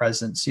LinkedIn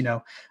presence,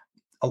 a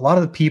lot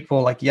of the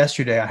people, like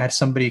yesterday, I had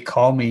somebody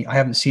call me. I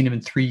haven't seen him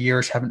in 3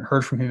 years, haven't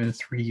heard from him in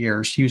 3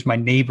 years. He was my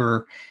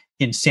neighbor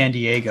in San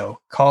Diego,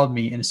 called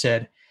me and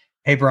said,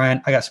 hey,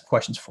 Brian, I got some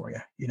questions for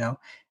you,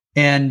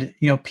 and,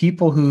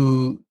 people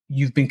who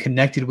you've been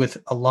connected with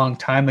a long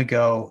time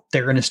ago,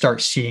 they're going to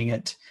start seeing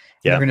it.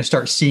 Yeah. They're going to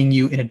start seeing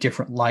you in a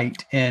different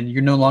light. And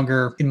you're no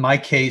longer, in my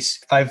case,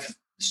 I've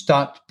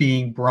stopped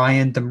being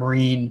Brian the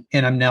Marine,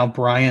 and I'm now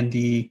Brian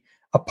the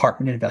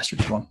apartment investor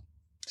to him.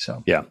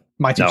 So yeah.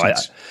 My two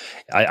cents.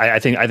 I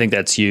think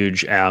that's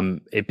huge.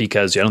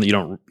 Because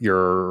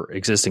your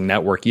existing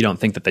network, you don't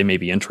think that they may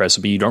be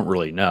interested, but you don't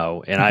really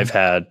know. And I've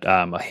had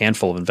a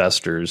handful of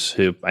investors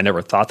who I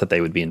never thought that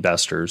they would be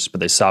investors, but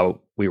they saw what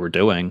we were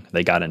doing.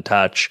 They got in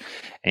touch,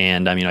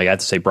 and I got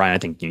to say, Brian, I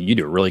think you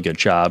do a really good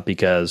job,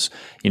 because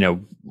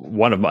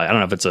one of my, I don't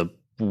know if it's a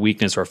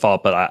weakness or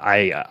fault, but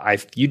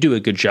you do a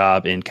good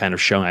job in kind of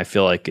showing, I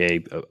feel like,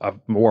 a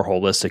more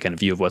holistic kind of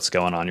view of what's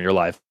going on in your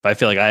life. I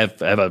feel like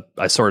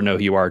I sort of know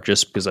who you are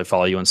just because I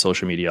follow you on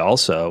social media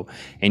also,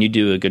 and you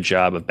do a good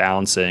job of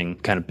balancing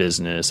kind of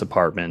business,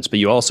 apartments, but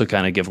you also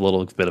kind of give a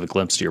little bit of a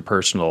glimpse to your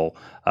personal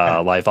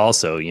life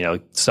also,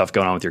 stuff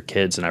going on with your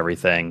kids and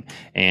everything.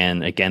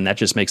 And again, that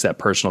just makes that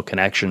personal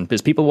connection,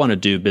 because people want to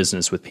do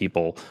business with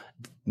people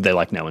they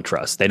like, know, and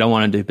trust. They don't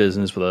want to do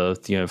business with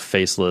a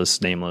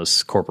faceless,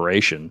 nameless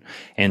corporation.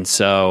 And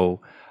so,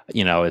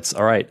 it's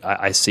all right.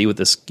 I see what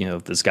this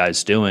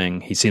guy's doing.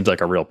 He seems like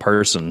a real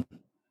person.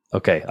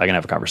 Okay, I can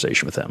have a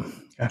conversation with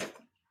him. Yeah.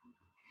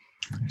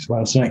 Makes a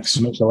lot of sense.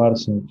 Makes a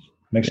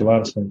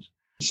lot of sense.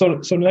 So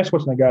the next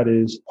question I got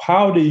is,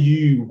 how do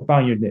you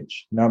find your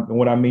niche? Now,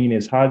 what I mean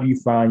is, how do you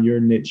find your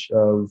niche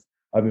of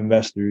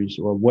investors,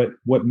 or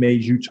what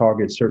made you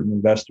target certain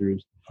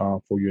investors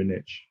for your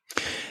niche?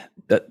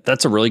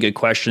 That's a really good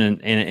question,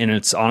 and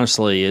it's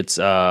honestly it's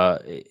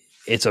a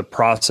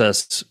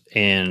process,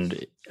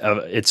 and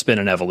it's been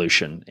an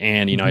evolution.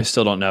 And I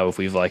still don't know if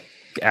we've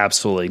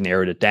absolutely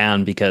narrowed it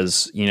down,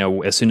 because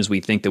as soon as we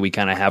think that we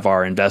kind of have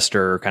our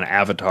investor kind of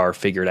avatar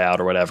figured out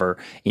or whatever,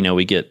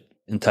 we get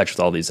in touch with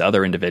all these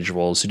other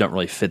individuals who don't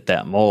really fit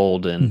that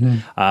mold,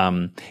 and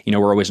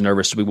we're always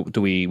nervous. We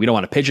don't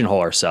want to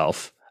pigeonhole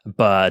ourselves.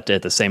 But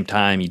at the same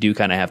time, you do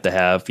kind of have to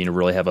have,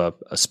 really have a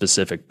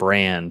specific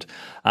brand,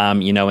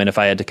 and if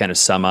I had to kind of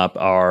sum up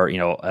our,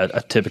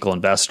 a typical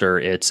investor,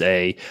 it's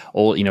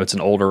it's an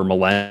older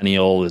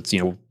millennial that's,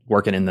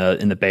 working in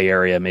the Bay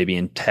Area, maybe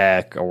in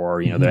tech,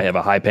 or, they have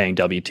a high paying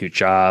W-2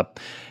 job.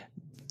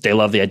 They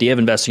love the idea of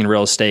investing in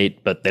real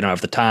estate, but they don't have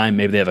the time.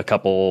 Maybe they have a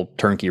couple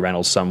turnkey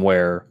rentals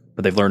somewhere,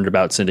 but they've learned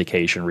about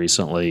syndication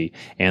recently,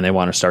 and they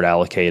want to start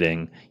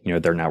allocating,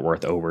 their net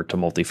worth over to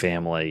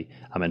multifamily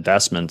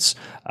investments.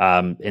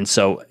 And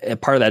so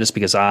part of that is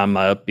because I'm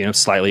a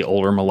slightly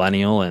older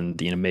millennial,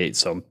 and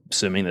so I'm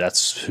assuming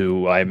that's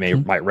who I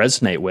might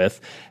resonate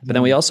with. But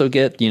then we also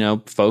get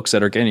folks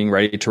that are getting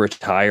ready to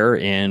retire,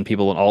 and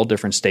people in all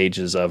different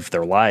stages of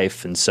their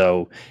life. And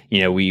so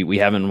we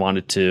haven't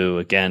wanted to,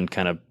 again,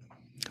 kind of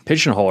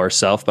pigeonhole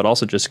ourselves, but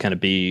also just kind of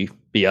be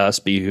us,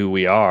 be who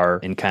we are,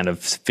 and kind of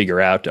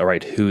figure out, all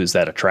right, who is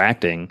that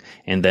attracting,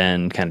 and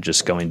then kind of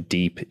just going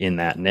deep in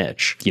that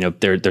niche.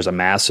 There's a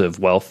massive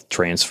wealth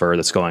transfer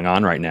that's going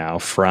on right now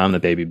from the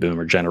baby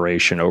boomer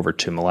generation over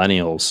to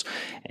millennials,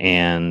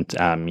 and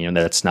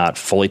that's not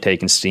fully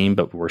taken steam,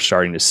 but we're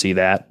starting to see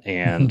that,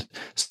 and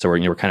so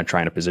we're kind of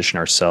trying to position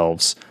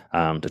ourselves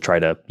to try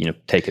to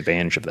take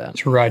advantage of that,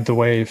 to ride the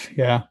wave.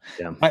 Yeah.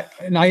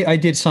 I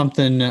did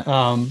something.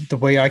 The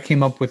way I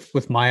came up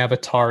with my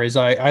avatar is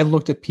I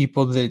looked at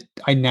people that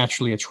I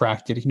naturally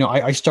attracted.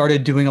 I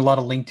started doing a lot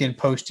of LinkedIn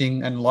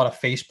posting and a lot of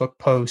Facebook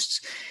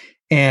posts,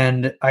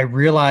 and I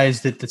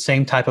realized that the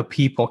same type of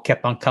people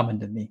kept on coming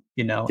to me.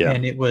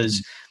 And it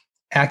was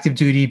active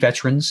duty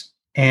veterans,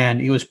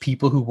 and it was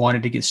people who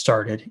wanted to get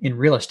started in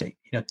real estate.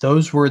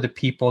 Those were the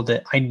people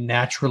that I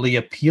naturally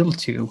appealed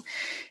to.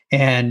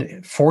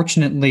 And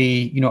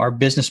fortunately, our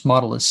business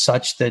model is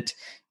such that,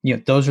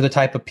 those are the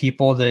type of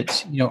people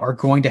that, are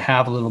going to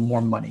have a little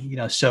more money.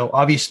 So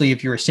obviously,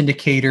 if you're a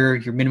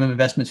syndicator, your minimum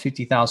investment is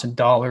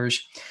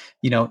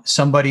 $50,000.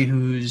 Somebody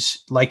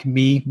who's like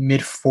me,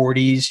 mid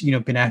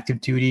 40s, been active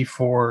duty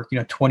for,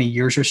 20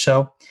 years or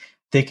so,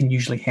 they can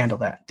usually handle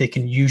that. They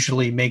can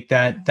usually make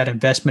that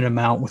investment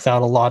amount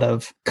without a lot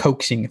of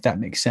coaxing, if that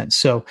makes sense.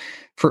 So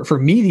for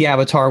me, the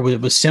avatar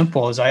was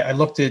simple. As I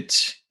looked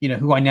at,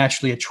 who I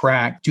naturally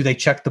attract. Do they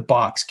check the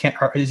box?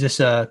 Is this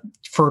a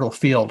fertile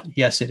field?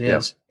 Yes, it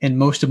is. Yeah. And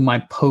most of my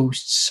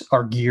posts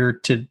are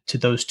geared to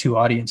those two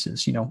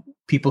audiences,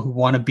 people who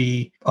want to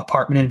be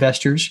apartment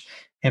investors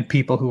and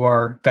people who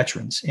are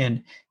veterans.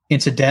 And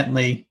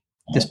incidentally,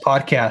 this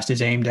podcast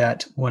is aimed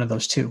at one of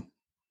those two.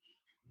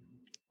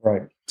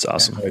 Right. It's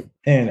awesome. Right.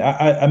 And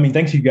I mean,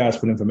 thanks you guys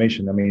for the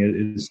information. I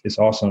mean, it's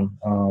awesome.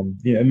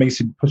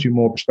 It puts you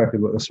more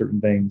perspective of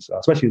certain things,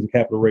 especially as a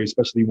capital raise,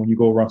 especially when you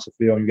go around the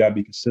field, you got to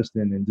be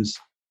consistent and just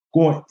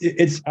going.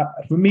 It's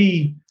for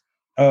me,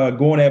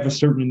 going after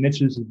certain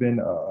niches has been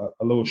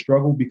a little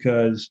struggle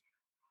because,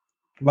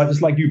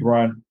 just like you,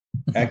 Brian,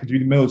 active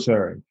duty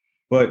military,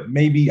 but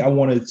maybe I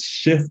want to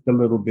shift a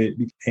little bit,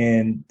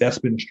 and that's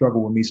been a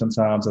struggle with me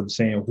sometimes of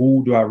saying,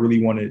 who do I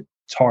really want to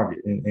target,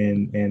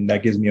 and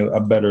that gives me a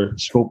better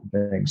scope of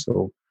things.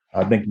 So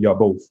I thank y'all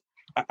both.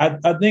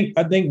 I think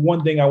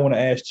one thing I want to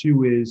ask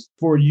too is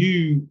for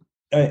you,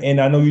 and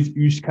I know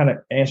you kind of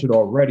answered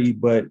already,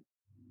 but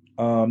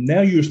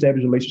now you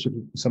establish a relationship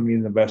with some of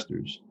these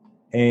investors,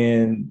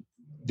 and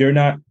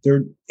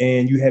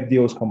and you have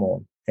deals come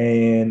on,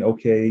 and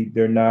okay,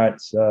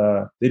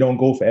 they don't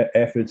go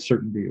after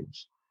certain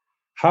deals.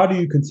 How do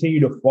you continue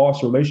to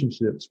foster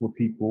relationships with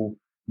people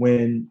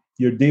when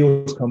your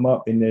deals come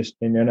up and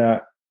they're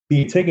not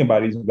being taken by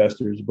these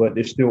investors, but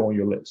they're still on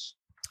your list?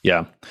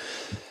 Yeah.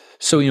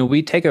 So,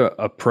 we take a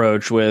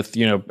approach with,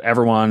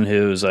 everyone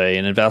who's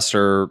an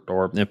investor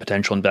or a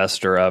potential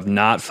investor of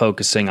not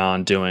focusing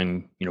on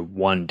doing,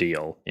 one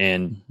deal,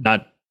 and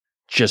not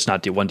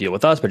do one deal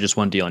with us, but just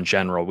one deal in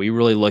general. We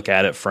really look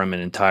at it from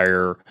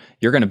you're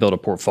going to build a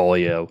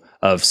portfolio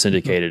of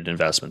syndicated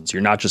investments.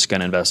 You're not just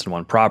going to invest in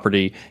one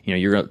property.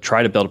 You're going to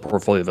try to build a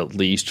portfolio of at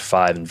least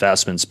 5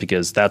 investments,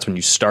 because that's when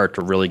you start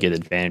to really get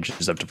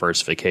advantages of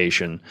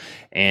diversification.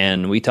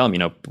 And we tell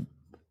them,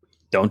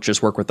 don't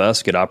just work with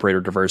us, get operator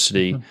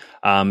diversity.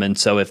 And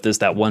so if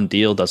that one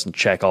deal doesn't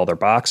check all their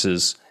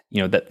boxes,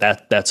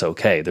 that's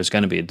okay. There's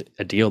going to be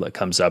a deal that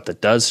comes up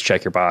that does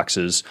check your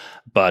boxes,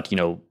 but,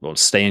 we'll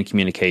stay in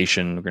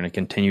communication. We're going to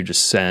continue to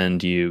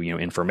send you,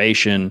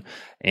 information.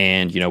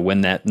 And,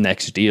 when that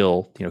next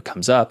deal,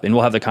 comes up, and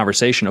we'll have the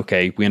conversation,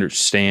 okay, we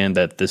understand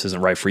that this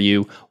isn't right for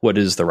you. What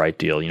is the right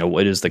deal?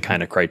 What is the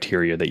kind of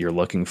criteria that you're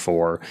looking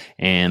for?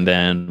 And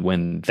then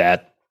when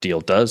that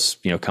deal does,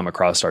 come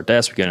across our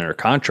desk, we get under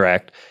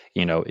contract,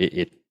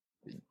 it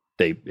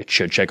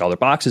should check all their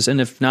boxes.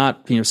 And if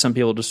not, some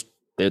people just,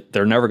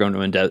 they're never going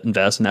to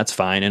invest, and that's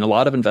fine. And a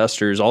lot of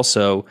investors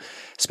also,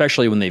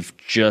 especially when they've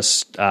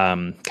just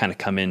kind of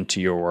come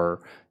into your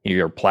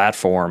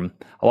platform,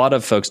 a lot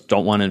of folks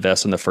don't want to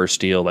invest in the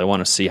first deal. They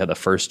want to see how the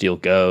first deal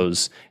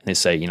goes. And they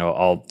say,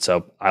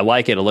 so I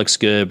like it. It looks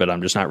good, but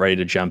I'm just not ready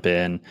to jump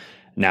in.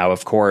 Now,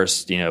 of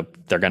course, they're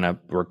going to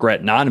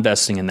regret not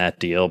investing in that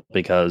deal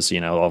because,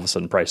 all of a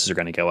sudden prices are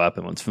going to go up.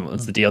 And once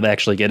the deal they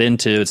actually get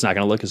into, it's not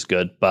going to look as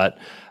good. But,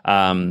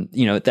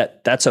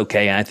 that's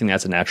okay. And I think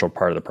that's a natural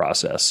part of the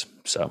process.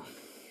 So.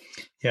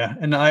 Yeah.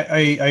 And I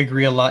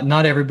agree a lot.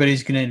 Not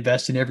everybody's going to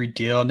invest in every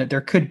deal. And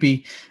there could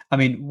be,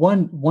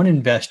 one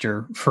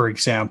investor, for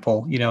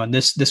example, and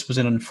this was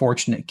an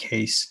unfortunate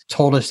case,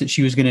 told us that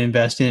she was going to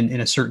invest in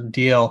a certain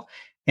deal,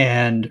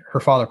 and her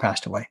father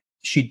passed away.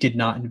 She did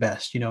not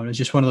invest, and it's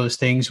just one of those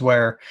things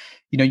where,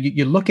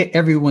 you look at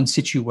everyone's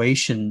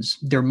situations,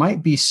 there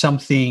might be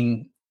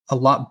something a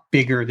lot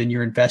bigger than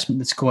your investment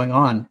that's going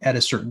on at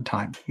a certain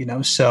time,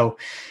 so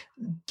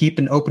keep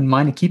an open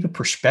mind and keep a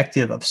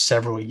perspective of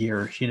several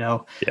years, Yeah.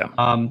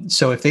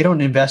 So if they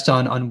don't invest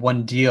on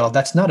one deal,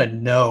 that's not a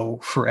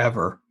no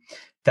forever.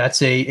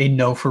 That's a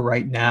no for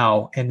right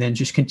now. And then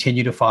just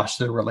continue to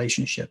foster the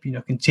relationship,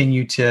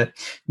 continue to,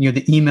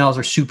 the emails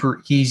are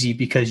super easy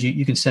because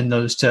you can send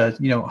those to,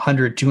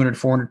 100, 200,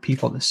 400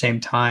 people at the same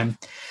time.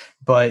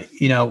 But,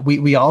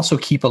 we also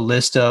keep a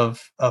list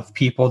of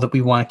people that we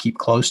want to keep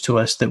close to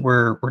us that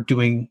we're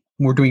doing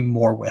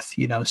more with,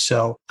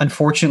 so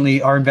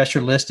unfortunately our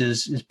investor list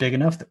is big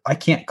enough that I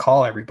can't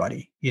call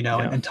everybody,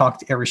 and talk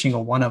to every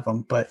single one of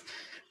them, but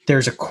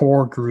there's a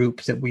core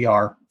group that we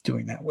are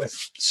doing that with.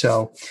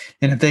 So,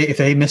 and if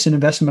they miss an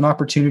investment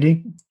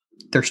opportunity,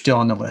 they're still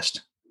on the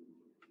list.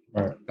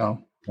 Right. So,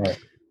 right.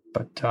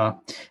 But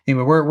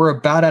anyway, we're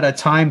about out of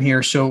time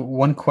here. So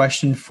one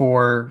question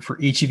for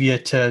each of you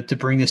to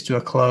bring this to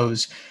a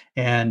close.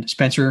 And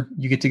Spencer,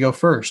 you get to go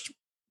first.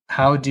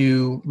 How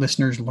do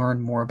listeners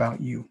learn more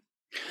about you?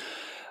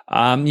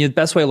 The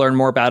best way to learn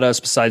more about us,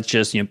 besides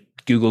just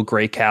Google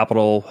Gray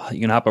Capital,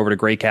 you can hop over to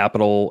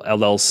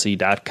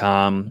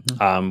graycapitalllc.com.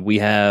 Mm-hmm. We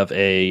have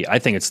I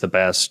think it's the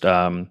best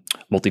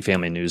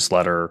multifamily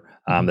newsletter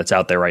that's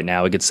out there right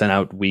now. It gets sent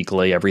out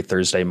weekly every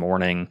Thursday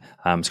morning.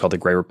 It's called the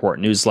Gray Report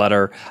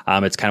newsletter.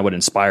 It's kind of what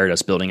inspired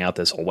us building out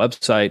this whole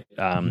website,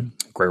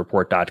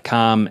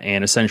 grayreport.com.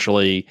 And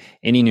essentially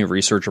any new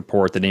research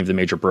report that any of the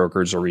major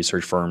brokers or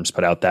research firms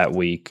put out that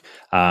week,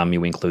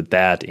 we include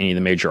that. Any of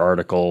the major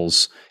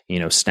articles,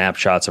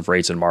 snapshots of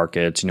rates and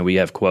markets. We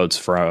have quotes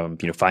from,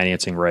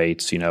 financing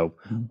rates,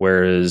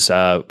 where is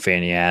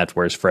Fannie at,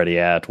 where's Freddie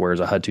at, where's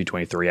a HUD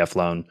 223F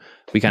loan.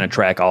 We kind of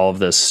track all of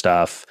this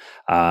stuff.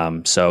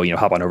 So,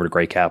 hop on over to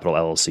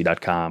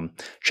graycapitalllc.com,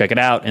 check it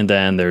out. And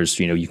then there's,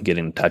 you can get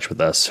in touch with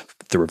us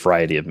through a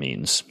variety of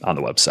means on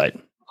the website.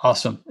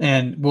 Awesome.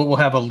 And we'll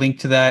have a link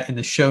to that in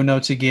the show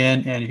notes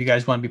again. And if you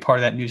guys want to be part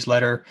of that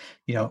newsletter,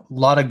 a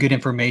lot of good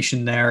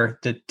information there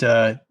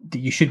that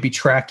you should be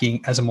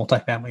tracking as a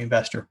multifamily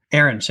investor.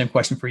 Aaron, same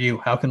question for you.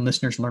 How can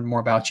listeners learn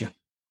more about you?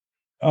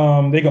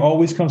 They can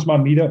always come to my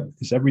meetup.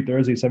 It's every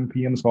Thursday, 7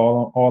 p.m. It's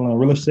called All In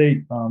Real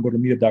Estate. Go to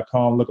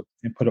meetup.com, look up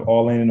and put it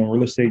all in on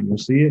real estate, and you'll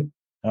see it.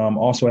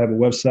 Also, I have a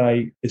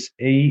website. It's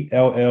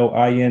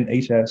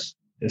ALLINHS.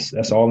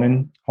 That's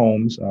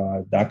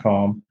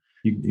allinhomes.com.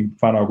 You can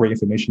find out great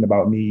information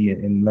about me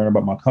and learn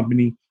about my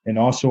company. And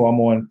also, I'm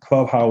on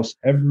Clubhouse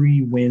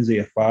every Wednesday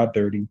at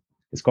 5:30.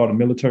 It's called the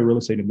Military Real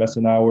Estate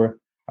Investing Hour.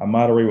 I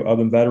moderate with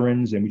other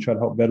veterans, and we try to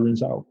help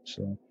veterans out.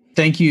 So,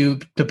 thank you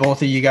to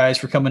both of you guys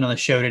for coming on the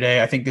show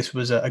today. I think this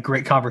was a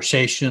great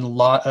conversation, a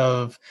lot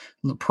of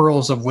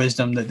pearls of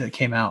wisdom that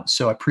came out.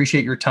 So I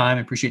appreciate your time.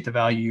 I appreciate the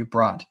value you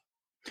brought.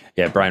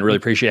 Yeah, Brian, really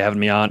appreciate having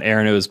me on.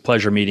 Aaron, it was a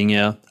pleasure meeting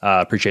you.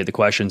 Appreciate the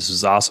questions. This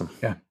was awesome.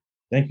 Yeah.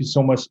 Thank you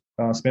so much,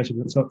 Spencer.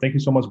 Thank you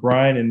so much,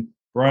 Brian. And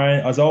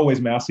Brian, as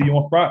always, man, I'll see you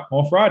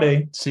on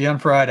Friday. See you on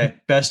Friday.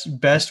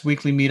 Best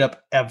weekly meetup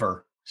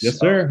ever. Yes,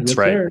 sir. That's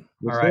right. Sir.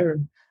 Yes, All right. Sir.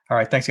 All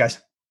right. Thanks, guys.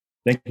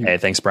 Thank you. Hey,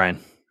 thanks, Brian.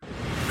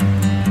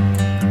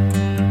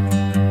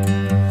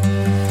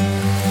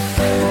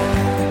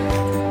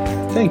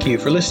 Thank you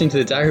for listening to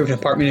the Diary of an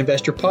Apartment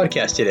Investor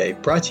podcast today,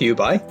 brought to you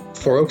by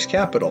Four Oaks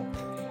Capital.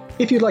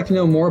 If you'd like to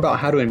know more about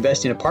how to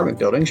invest in apartment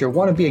buildings or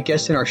want to be a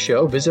guest in our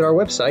show, visit our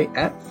website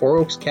at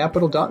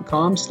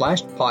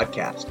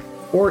fouroakscapital.com/podcast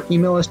or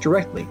email us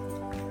directly.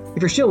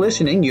 If you're still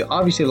listening, you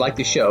obviously like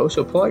the show,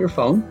 so pull out your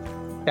phone,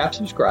 tap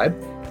subscribe,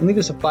 and leave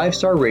us a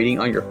 5-star rating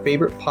on your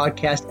favorite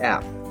podcast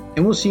app.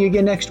 And we'll see you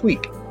again next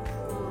week.